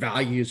the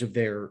values of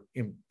their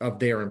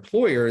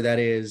employer. That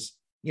is,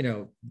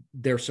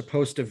 they're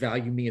supposed to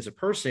value me as a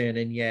person,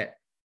 and yet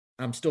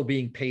I'm still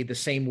being paid the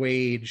same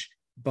wage,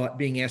 but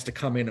being asked to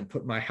come in and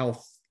put my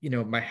health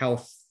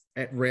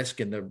at risk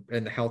and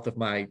the health of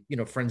my,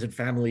 friends and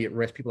family at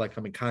risk, people I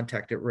come in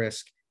contact at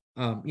risk.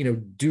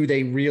 Do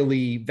they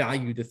really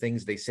value the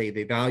things they say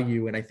they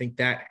value? And I think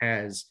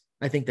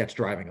that's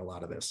driving a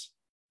lot of this.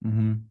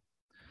 Mm-hmm.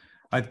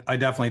 I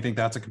definitely think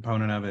that's a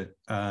component of it.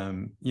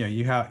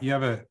 You have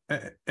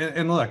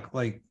and look,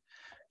 like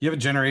you have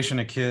a generation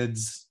of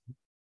kids,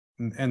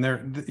 and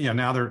they're, you know,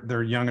 now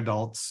they're young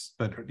adults,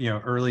 but, you know,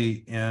 early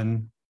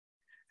in,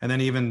 and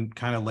then even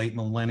kind of late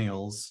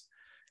millennials,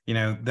 you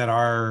know, that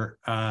are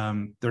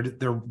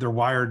they're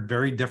wired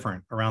very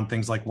different around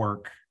things like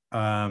work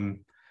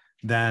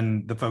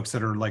than the folks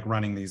that are like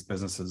running these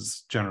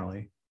businesses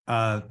generally.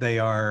 They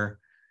are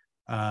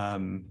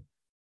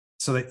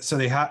so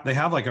they have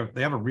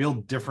a real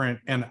different,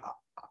 and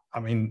I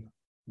mean,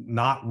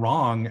 not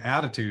wrong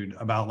attitude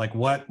about like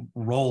what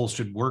role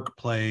should work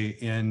play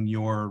in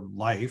your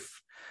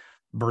life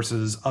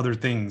versus other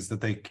things that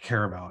they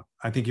care about.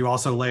 I think you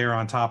also layer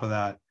on top of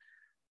that,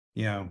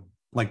 you know,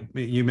 like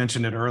you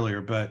mentioned it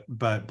earlier, but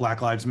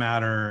Black Lives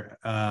Matter,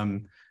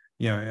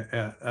 you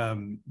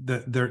know,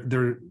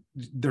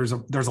 there's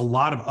a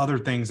lot of other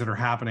things that are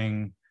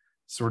happening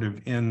sort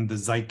of in the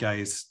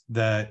zeitgeist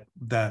that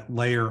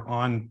layer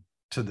on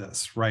to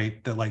this,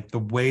 right? That like the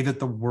way that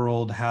the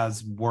world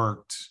has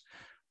worked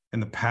in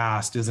the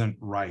past isn't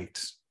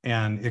right,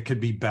 and it could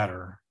be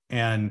better.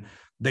 And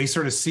they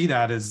sort of see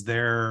that as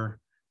their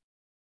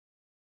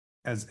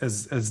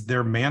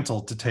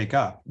mantle to take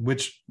up,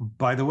 which,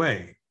 by the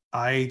way,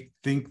 I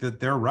think that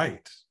they're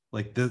right.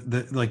 Like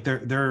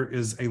there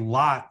is a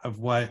lot of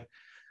what,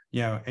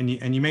 you know,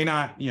 and you may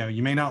not, you know,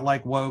 you may not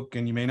like woke,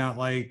 and you may not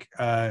like,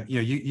 you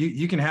know,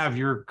 you can have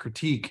your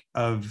critique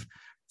of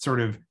sort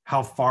of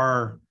how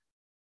far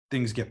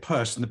things get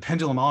pushed, and the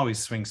pendulum always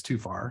swings too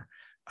far.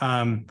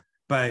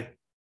 But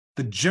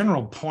the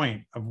general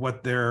point of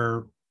what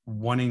they're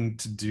wanting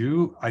to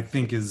do, I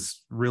think,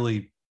 is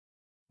really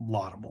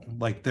laudable.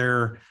 Like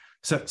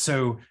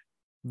so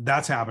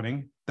that's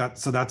happening.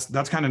 That's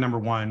kind of number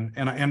one.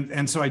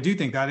 And so I do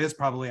think that is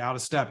probably out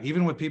of step,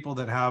 even with people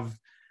that have,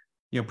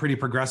 you know, pretty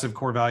progressive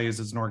core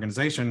values as an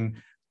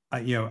organization.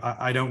 You know,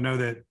 I don't know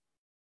that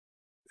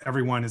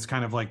everyone has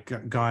kind of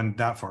like gone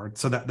that far.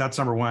 So that's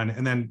number one.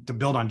 And then to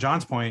build on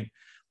John's point,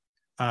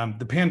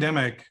 the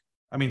pandemic,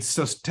 I mean,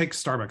 so take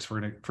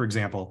Starbucks for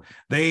example.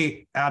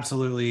 They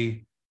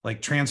absolutely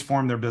like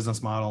transformed their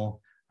business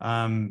model.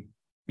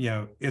 You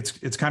know,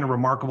 it's kind of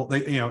remarkable.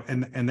 They, you know,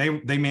 and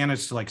they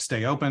managed to like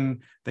stay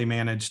open. They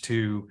managed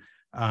to,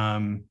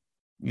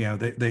 you know,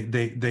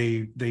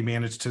 they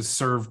managed to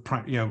serve,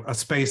 you know, a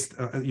space,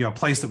 you know, a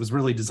place that was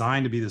really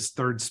designed to be this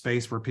third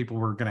space where people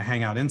were going to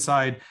hang out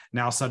inside,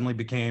 now suddenly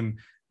became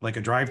like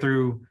a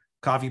drive-through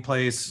coffee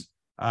place.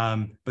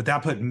 But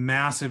that put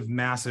massive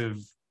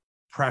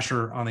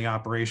pressure on the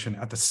operation.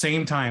 At the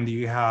same time that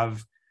you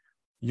have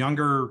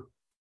younger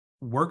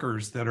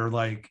workers that are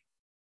like,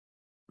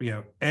 you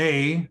know,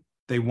 they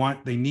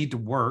need to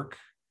work,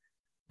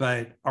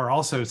 but are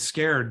also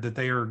scared that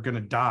they are going to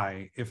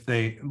die if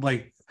they,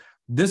 like,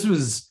 this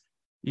was,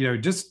 you know,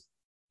 just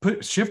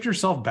shift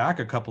yourself back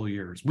a couple of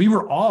years. We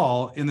were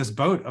all in this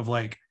boat of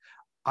like,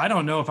 I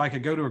don't know if I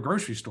could go to a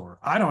grocery store.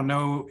 I don't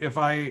know if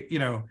I, you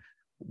know,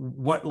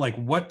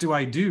 what do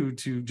I do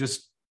to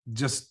just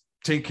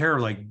take care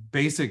of like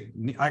basic,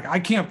 I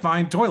can't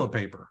find toilet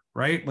paper,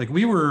 right? Like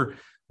we were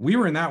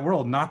in that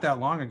world not that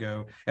long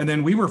ago. And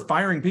then we were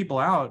firing people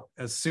out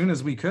as soon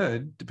as we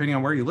could, depending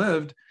on where you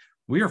lived.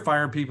 We were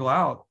firing people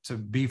out to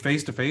be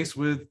face to face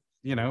with,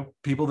 you know,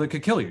 people that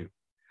could kill you.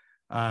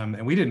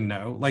 And we didn't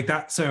know like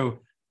that. So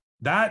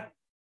that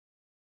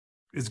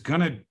is going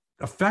to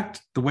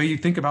affect the way you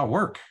think about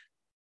work.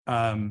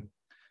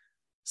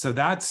 So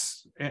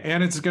that's,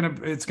 and it's going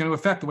to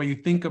affect the way you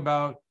think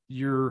about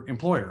your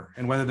employer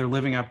and whether they're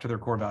living up to their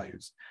core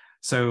values.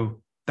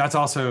 So that's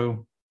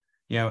also,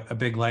 you know, a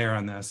big layer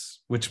on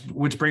this, which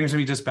brings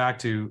me just back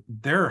to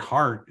their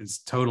heart is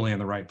totally in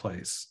the right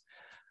place.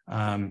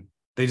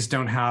 They just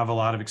don't have a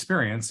lot of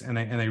experience, and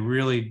they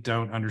really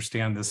don't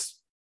understand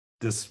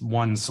this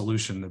one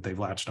solution that they've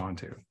latched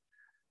onto.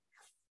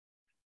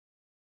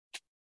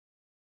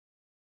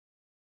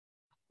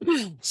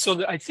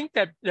 So I think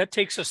that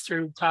takes us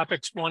through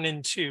topics 1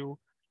 and 2,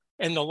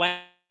 and the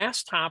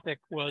last topic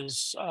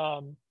was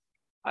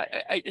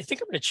I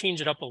think I'm going to change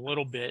it up a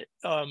little bit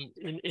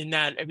in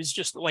that it was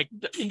just like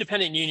the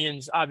independent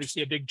unions,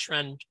 obviously a big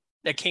trend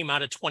that came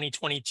out of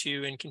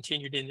 2022 and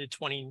continued into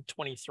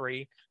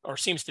 2023, or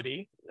seems to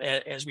be,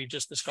 as we've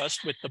just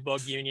discussed with the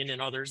Bug Union and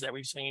others that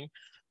we've seen.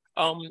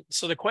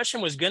 So the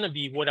question was going to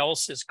be what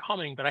else is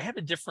coming, but I have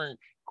a different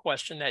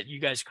question that you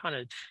guys kind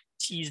of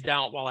teased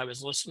out while I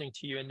was listening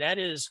to you, and that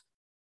is,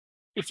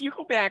 if you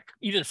go back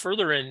even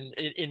further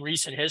in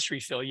recent history,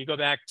 Phil, you go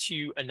back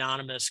to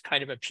Anonymous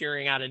kind of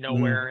appearing out of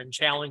nowhere and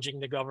challenging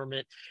the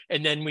government.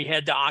 And then we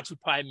had the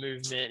Occupy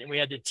movement and we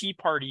had the Tea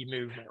Party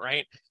movement,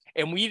 right?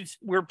 And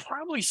we're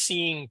probably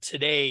seeing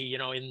today, you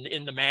know,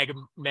 in the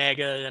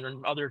MAGA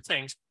and other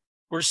things,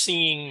 we're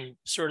seeing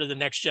sort of the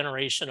next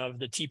generation of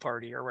the Tea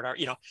Party or whatever,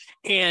 you know.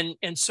 And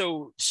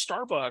so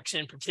Starbucks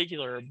in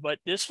particular, but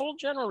this whole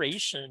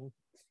generation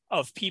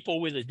of people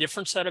with a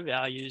different set of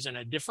values and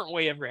a different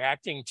way of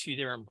reacting to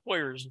their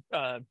employers'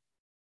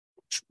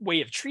 way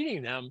of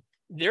treating them,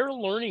 they're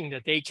learning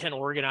that they can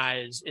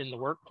organize in the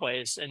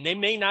workplace, and they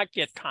may not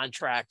get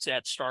contracts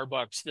at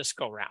Starbucks this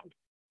go round,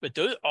 but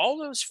all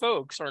those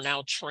folks are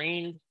now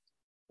trained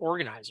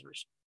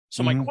organizers.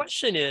 So my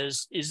question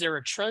is there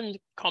a trend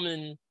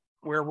coming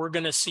where we're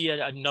going to see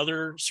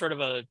another sort of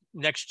a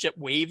next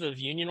wave of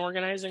union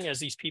organizing as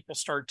these people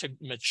start to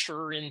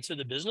mature into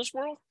the business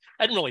world?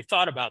 I hadn't really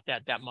thought about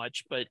that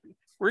much, but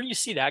where do you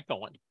see that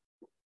going?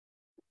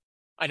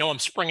 I know I'm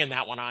springing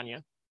that one on you.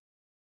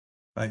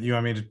 You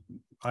want me to,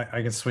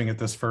 I can swing at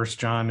this first,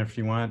 John, if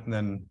you want, and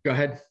then Go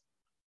ahead.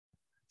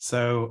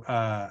 So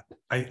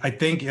I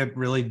think it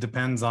really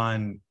depends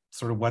on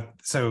sort of what,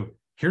 so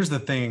here's the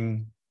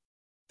thing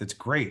that's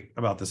great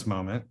about this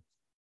moment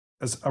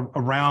is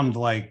around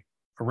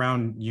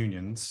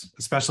unions,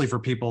 especially for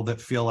people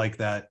that feel like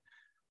that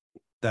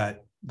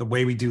the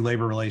way we do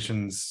labor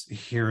relations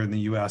here in the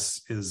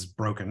US is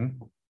broken.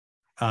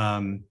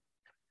 That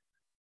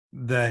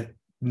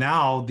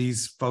now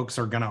these folks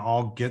are going to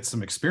all get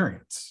some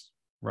experience,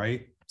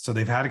 right? So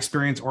they've had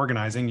experience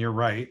organizing, you're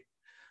right.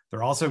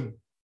 They're also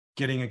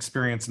getting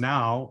experience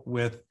now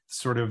with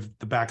sort of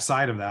the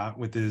backside of that,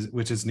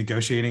 which is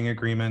negotiating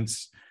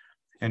agreements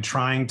and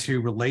trying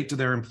to relate to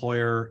their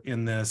employer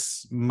in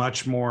this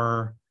much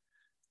more,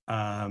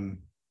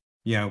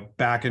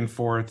 back and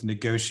forth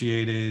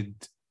negotiated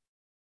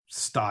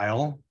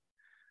style.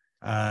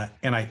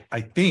 And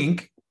I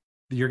think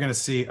you're going to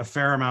see a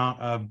fair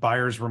amount of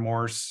buyer's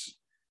remorse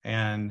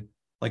and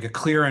like a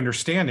clear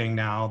understanding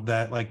now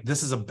that like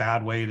this is a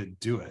bad way to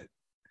do it.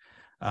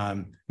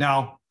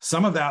 Now,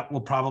 some of that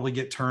will probably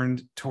get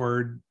turned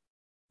toward,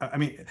 I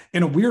mean,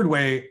 in a weird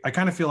way, I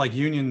kind of feel like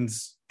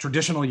unions,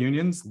 traditional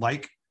unions,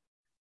 like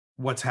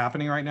what's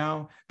happening right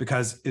now,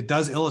 because it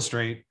does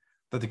illustrate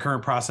that the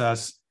current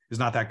process is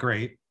not that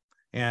great.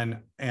 And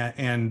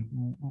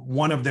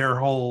one of their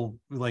whole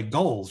like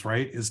goals,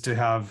 right, is to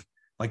have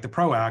like the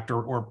PRO Act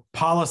or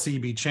policy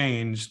be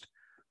changed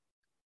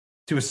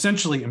to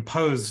essentially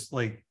impose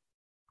like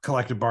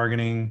collective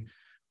bargaining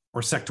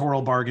or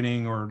sectoral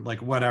bargaining or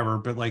like whatever,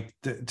 but like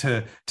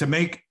to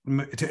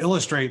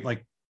illustrate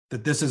like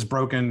that this is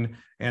broken.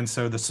 And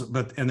so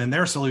and then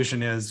their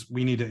solution is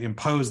we need to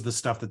impose the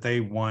stuff that they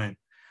want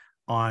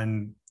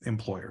on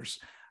employers.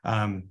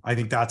 I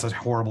think that's a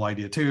horrible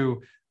idea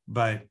too,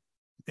 but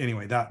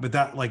anyway,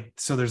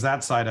 so there's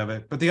that side of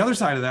it. But the other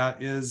side of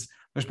that is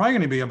there's probably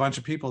going to be a bunch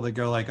of people that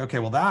go like, okay,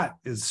 well, that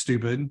is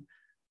stupid.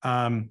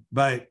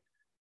 But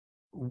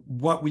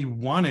what we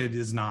wanted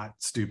is not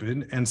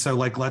stupid. And so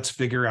like, let's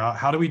figure out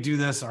how do we do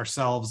this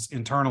ourselves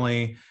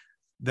internally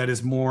that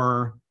is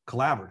more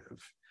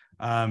collaborative.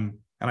 And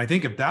I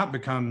think if that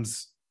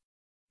becomes,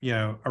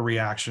 a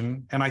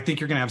reaction, and I think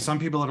you're going to have some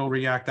people that'll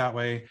react that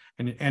way.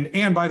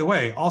 And by the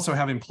way, also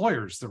have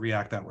employers that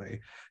react that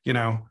way.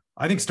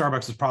 I think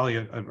Starbucks is probably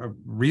a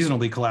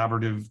reasonably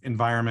collaborative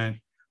environment,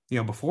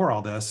 before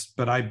all this,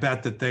 but I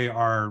bet that they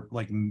are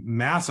like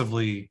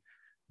massively,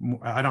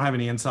 I don't have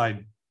any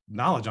inside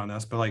knowledge on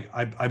this, but like,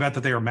 I bet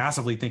that they are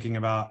massively thinking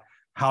about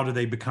how do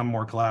they become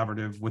more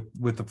collaborative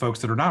with the folks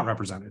that are not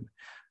represented.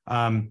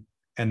 And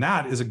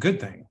that is a good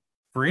thing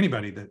for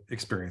anybody that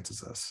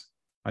experiences this.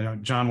 I know,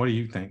 John, what do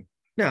you think?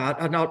 No,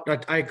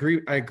 I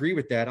agree. I agree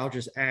with that. I'll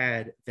just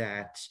add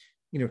that,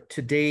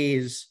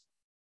 today's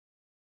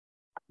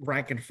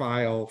rank and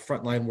file,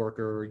 frontline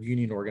worker,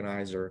 union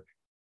organizer,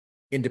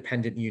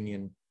 independent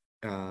union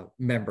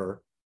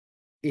member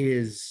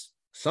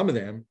some of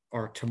them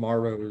are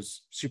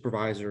tomorrow's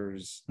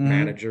supervisors,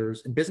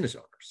 managers, and business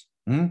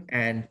owners.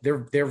 And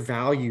their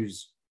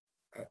values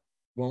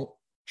won't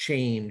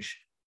change.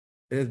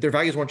 Their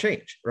values won't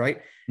change,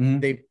 right?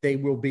 They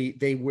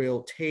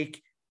will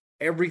take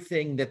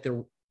everything that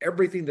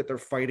they're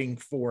fighting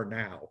for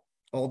now,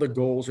 all the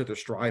goals that they're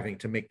striving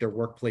to make their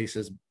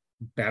workplaces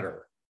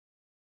better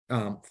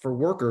for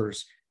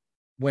workers,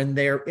 when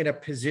they're in a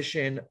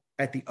position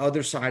at the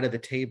other side of the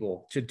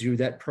table to do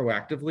that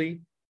proactively,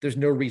 there's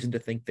no reason to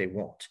think they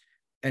won't.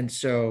 And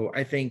so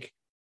I think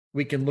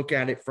we can look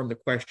at it from the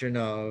question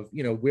of,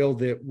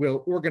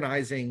 will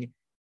organizing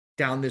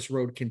down this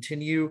road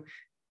continue?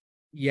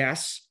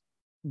 Yes.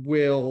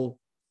 Will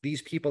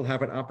these people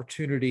have an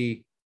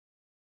opportunity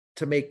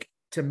to make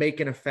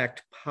in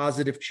effect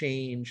positive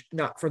change,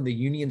 not from the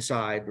union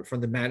side, but from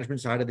the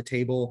management side of the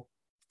table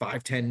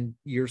 5-10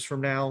 years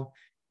from now,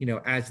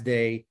 as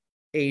they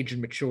age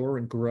and mature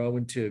and grow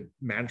into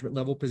management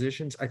level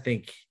positions? I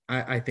think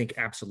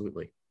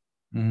absolutely.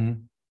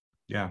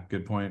 Yeah,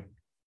 good point.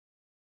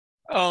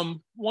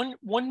 One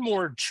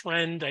more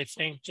trend, I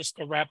think, just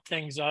to wrap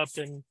things up,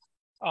 and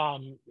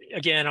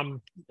again,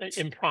 I'm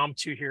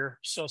impromptu here,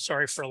 so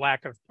sorry for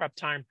lack of prep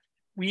time.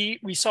 We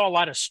saw a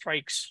lot of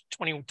strikes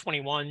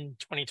 2021,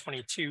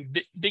 2022,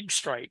 big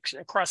strikes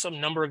across a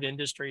number of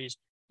industries,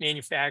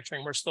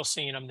 manufacturing. We're still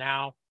seeing them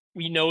now.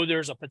 We know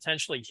there's a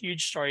potentially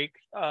huge strike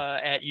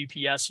at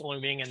UPS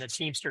looming, and the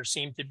Teamsters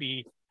seem to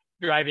be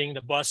driving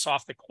the bus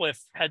off the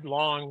cliff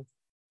headlong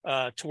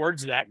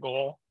towards that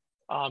goal.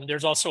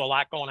 There's also a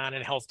lot going on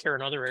in healthcare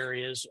and other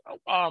areas.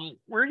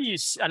 Where do you,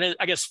 and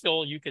I guess,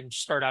 Phil, you can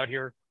start out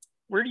here.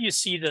 Where do you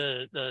see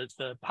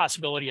the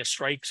possibility of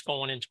strikes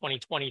going in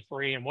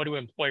 2023, and what do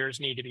employers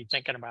need to be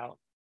thinking about?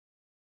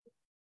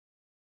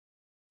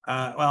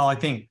 Well, I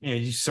think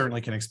you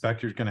certainly can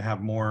expect you're going to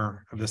have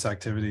more of this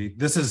activity.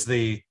 This is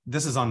the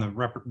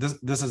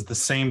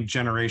same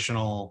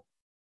generational,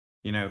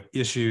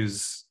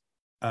 issues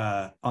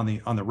on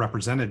the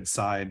represented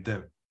side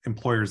that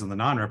employers on the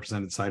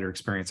non-represented side are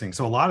experiencing.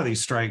 So a lot of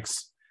these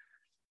strikes,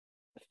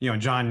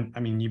 and John, I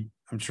mean,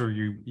 I'm sure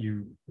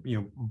you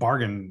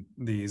bargain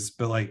these,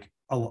 but like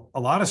a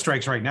lot of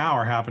strikes right now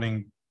are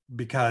happening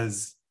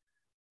because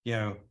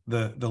the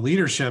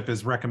leadership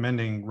is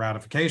recommending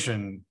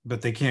ratification,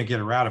 but they can't get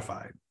it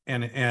ratified.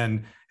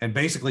 And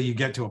basically you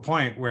get to a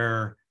point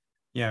where,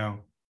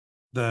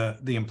 the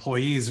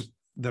employees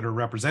that are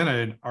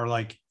represented are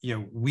like,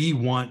 we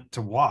want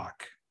to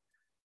walk.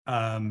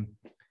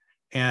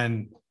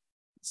 And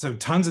so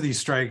tons of these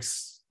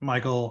strikes,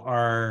 Michael,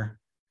 are,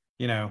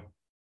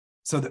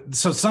 so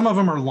some of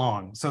them are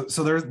long. So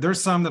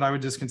there's some that I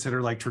would just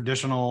consider like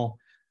traditional,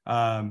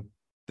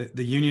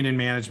 the union and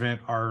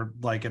management are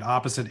like at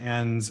opposite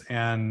ends,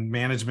 and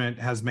management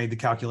has made the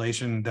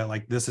calculation that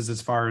like this is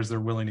as far as they're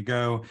willing to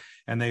go,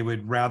 and they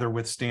would rather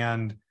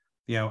withstand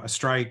a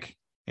strike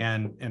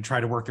and try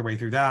to work their way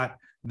through that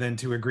than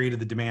to agree to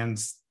the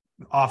demands,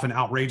 often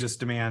outrageous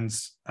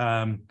demands,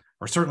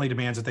 or certainly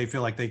demands that they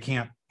feel like they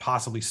can't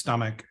possibly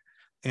stomach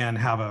and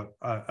have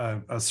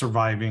a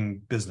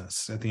surviving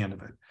business at the end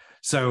of it.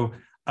 So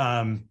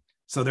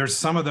so there's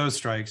some of those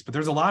strikes, but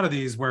there's a lot of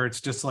these where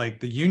it's just like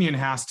the union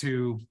has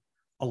to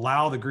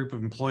allow the group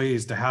of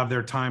employees to have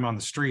their time on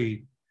the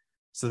street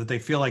so that they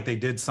feel like they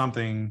did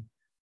something,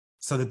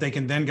 so that they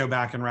can then go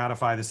back and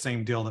ratify the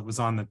same deal that was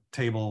on the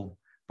table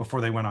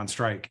before they went on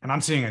strike. And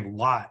I'm seeing a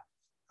lot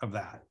of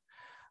that.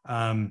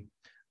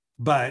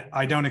 But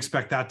I don't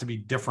expect that to be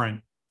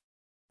different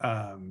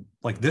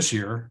like this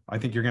year. I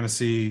think you're going to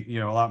see,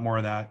 a lot more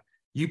of that.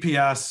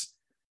 UPS,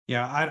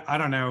 I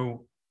don't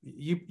know.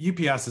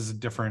 UPS is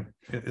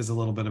a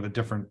little bit of a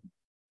different,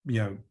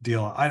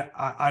 deal.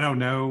 I don't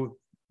know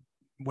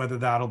whether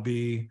that'll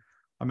be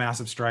a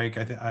massive strike.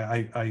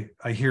 I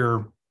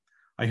hear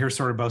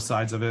sort of both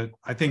sides of it.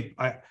 I think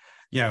I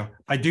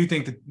do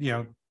think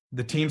that,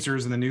 the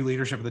Teamsters and the new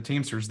leadership of the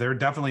Teamsters, they're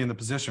definitely in the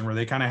position where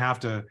they kind of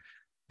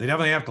they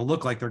definitely have to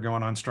look like they're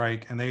going on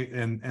strike, and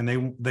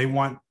they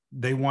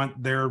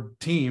want their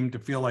team to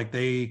feel like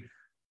they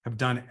have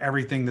done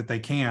everything that they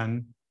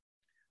can.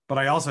 But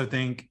I also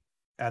think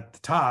at the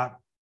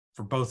top,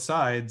 for both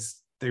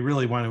sides, they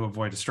really want to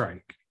avoid a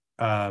strike.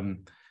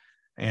 And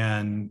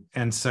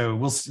so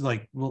we'll see,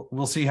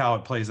 we'll see how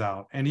it plays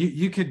out. And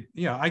you could,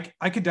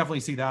 I could definitely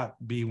see that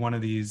be one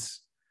of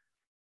these.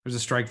 There's a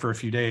strike for a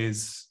few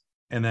days,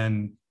 and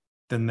then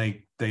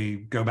they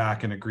go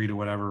back and agree to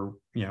whatever,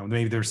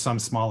 maybe there's some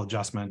small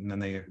adjustment, and then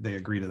they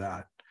agree to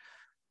that.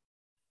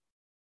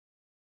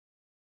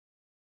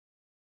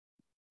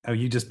 Oh,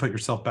 you just put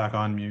yourself back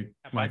on mute,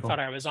 Michael. I thought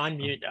I was on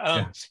mute.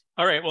 Yeah.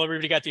 All right. Well,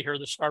 everybody got to hear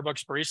the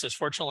Starbucks baristas.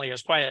 Fortunately, it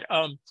was quiet.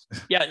 So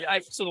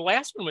the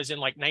last one was in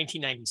like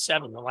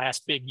 1997, the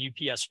last big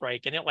UPS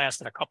strike, and it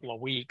lasted a couple of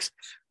weeks.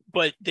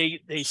 But they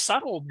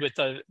settled with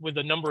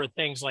a number of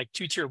things like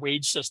two-tier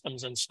wage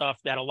systems and stuff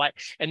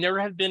and there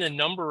have been a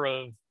number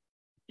of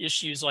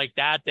issues like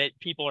that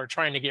people are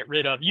trying to get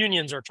rid of.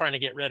 Unions are trying to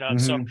get rid of.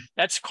 Mm-hmm. So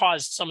that's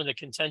caused some of the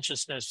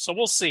contentiousness. So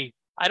we'll see.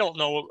 I don't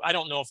know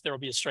if there will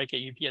be a strike at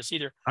UPS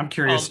either. I'm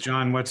curious,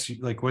 John, what's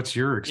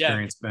your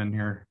experience been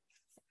here?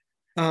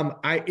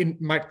 In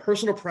my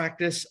personal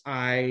practice,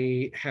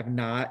 I have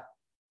not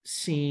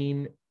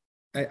seen,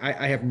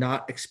 I have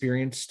not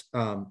experienced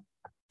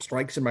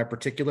strikes in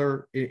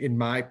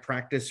my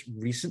practice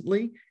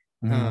recently.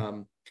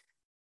 Mm-hmm.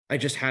 I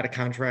just had a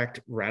contract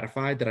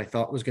ratified that I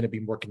thought was going to be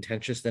more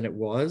contentious than it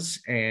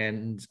was,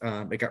 and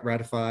it got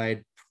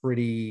ratified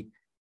pretty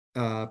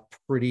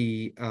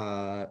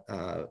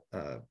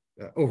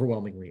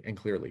overwhelmingly and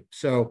clearly.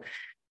 So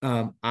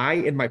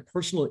in my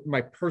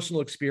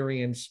personal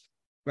experience,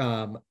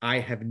 I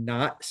have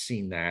not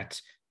seen that.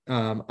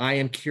 I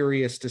am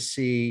curious to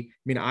see.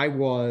 I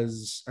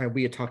mean,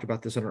 we had talked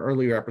about this in an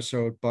earlier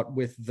episode, but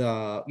with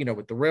the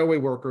railway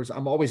workers,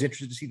 I'm always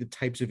interested to see the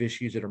types of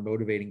issues that are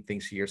motivating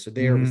things here. So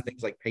there was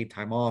things like paid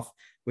time off,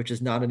 which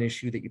is not an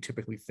issue that you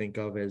typically think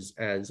of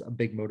as a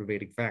big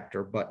motivating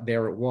factor, but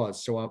there it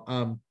was. So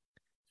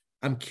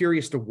I'm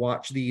curious to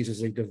watch these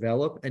as they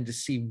develop and to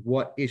see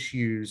what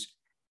issues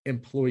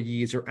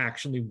employees are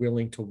actually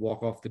willing to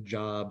walk off the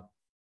job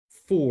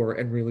for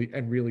and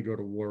really go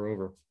to war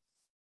over.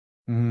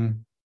 Mm-hmm.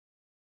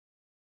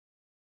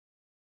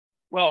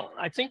 Well,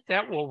 I think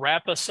that will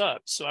wrap us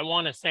up. So I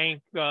want to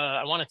thank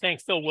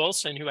Phil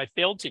Wilson, who I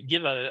failed to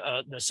give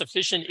a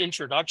sufficient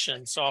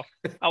introduction. So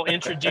I'll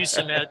introduce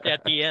him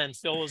at the end.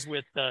 Phil is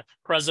with the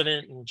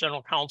president and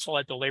general counsel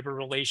at the Labor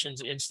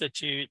Relations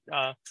Institute,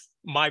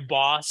 my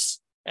boss,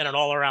 and an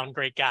all-around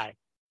great guy.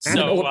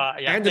 So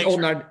yeah, and an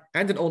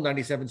old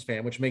 97s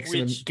fan, which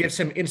gives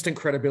him instant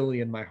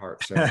credibility in my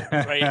heart. So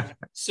right.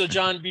 So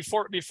John,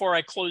 before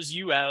I close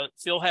you out,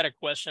 Phil had a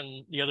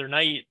question the other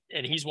night,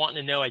 and he's wanting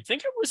to know. I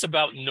think it was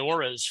about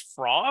Nora's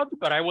frog,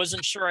 but I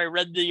wasn't sure I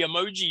read the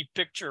emoji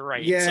picture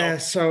right. Yeah.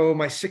 So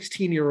my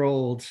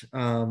 16-year-old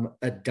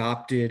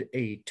adopted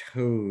a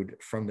toad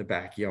from the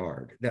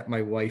backyard that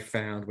my wife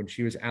found when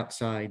she was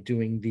outside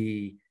doing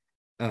the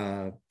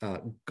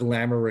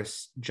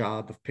glamorous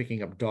job of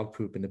picking up dog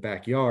poop in the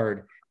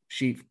backyard.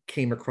 She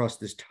came across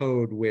this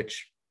toad,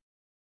 which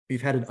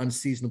we've had an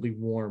unseasonably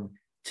warm,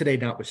 today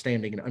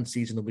notwithstanding, an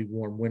unseasonably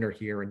warm winter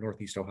here in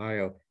Northeast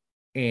Ohio.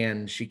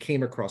 And she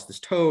came across this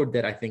toad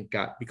that I think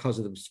got, because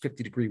of the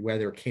 50-degree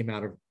weather, came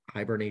out of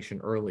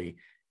hibernation early.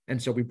 And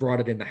so we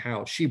brought it in the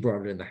house. She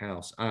brought it in the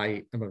house.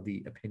 I am of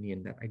the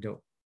opinion that I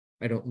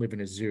don't live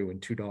in a zoo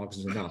and 2 dogs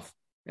is enough.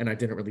 And I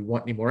didn't really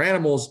want any more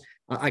animals.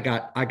 I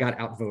got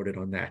outvoted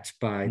on that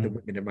by the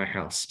women in my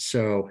house.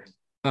 So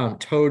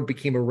Toad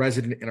became a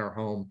resident in our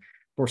home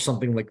for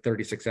something like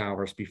 36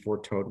 hours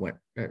before Toad went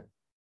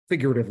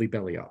figuratively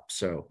belly up.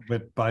 So,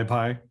 but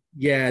bye.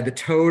 Yeah, the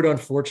Toad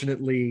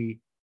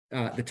unfortunately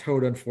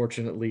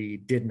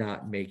did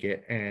not make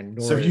it.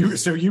 And so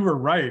you were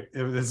right.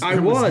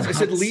 I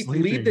said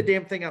leave the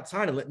damn thing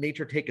outside and let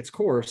nature take its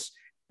course.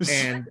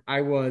 And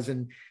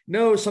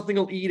no, something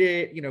will eat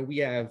it. You know, we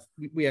have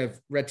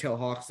red-tailed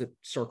hawks that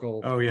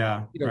circle. Oh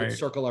yeah, right. That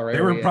circle our area.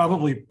 They were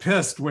probably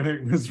pissed when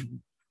it was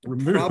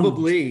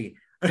removed.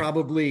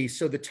 Probably.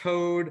 So the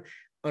toad,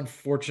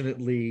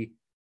 unfortunately,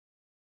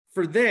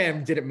 for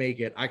them, didn't make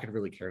it. I could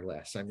really care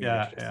less. I mean,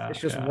 it's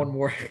just one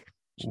more.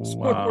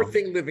 One more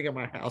thing living in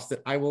my house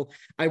that I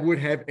would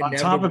have. On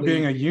top of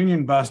being a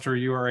union buster,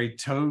 you are a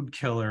toad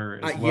killer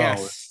as well.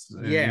 Yes.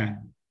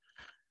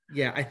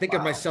 Yeah. I think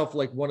of myself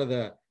like one of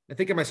the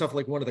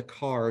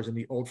cars in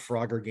the old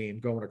Frogger game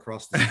going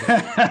across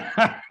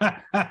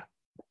the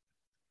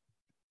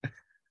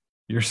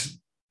You're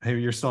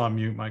still on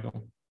mute,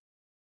 Michael.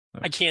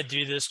 I can't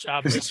do this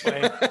job this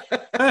way.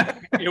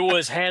 It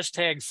was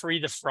hashtag free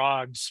the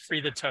frogs,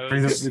 free the toads.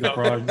 Free the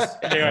frogs.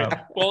 Anyway,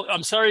 well,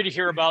 I'm sorry to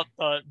hear about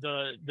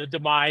the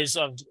demise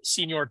of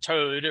Senior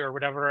Toad or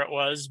whatever it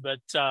was, but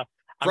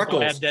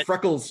Freckles the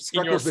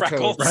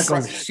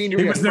toad. Senior,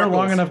 he was there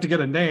long enough to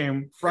get a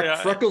name.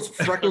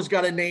 Freckles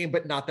got a name,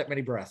 but not that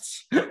many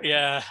breaths.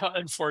 Yeah,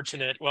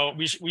 unfortunate. Well,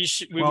 we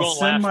won't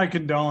send my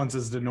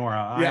condolences to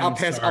Nora. Yeah, I'll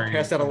pass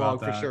that along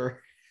for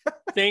sure.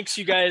 Thanks,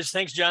 you guys.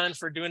 Thanks, John,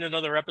 for doing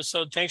another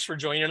episode. Thanks for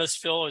joining us,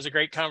 Phil. It was a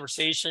great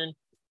conversation.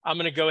 I'm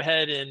going to go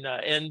ahead and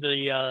end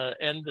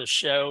the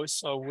show.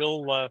 So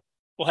we'll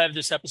have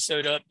this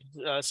episode up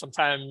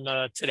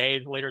sometime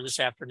today, later this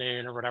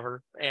afternoon or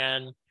whatever,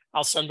 and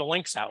I'll send the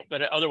links out.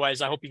 But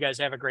otherwise, I hope you guys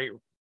have a great.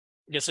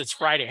 I guess it's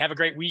Friday. Have a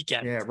great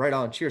weekend. Yeah, right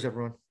on. Cheers,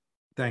 everyone.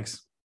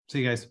 Thanks.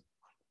 See you guys.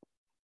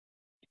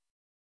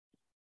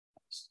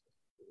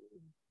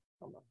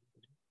 Hold on.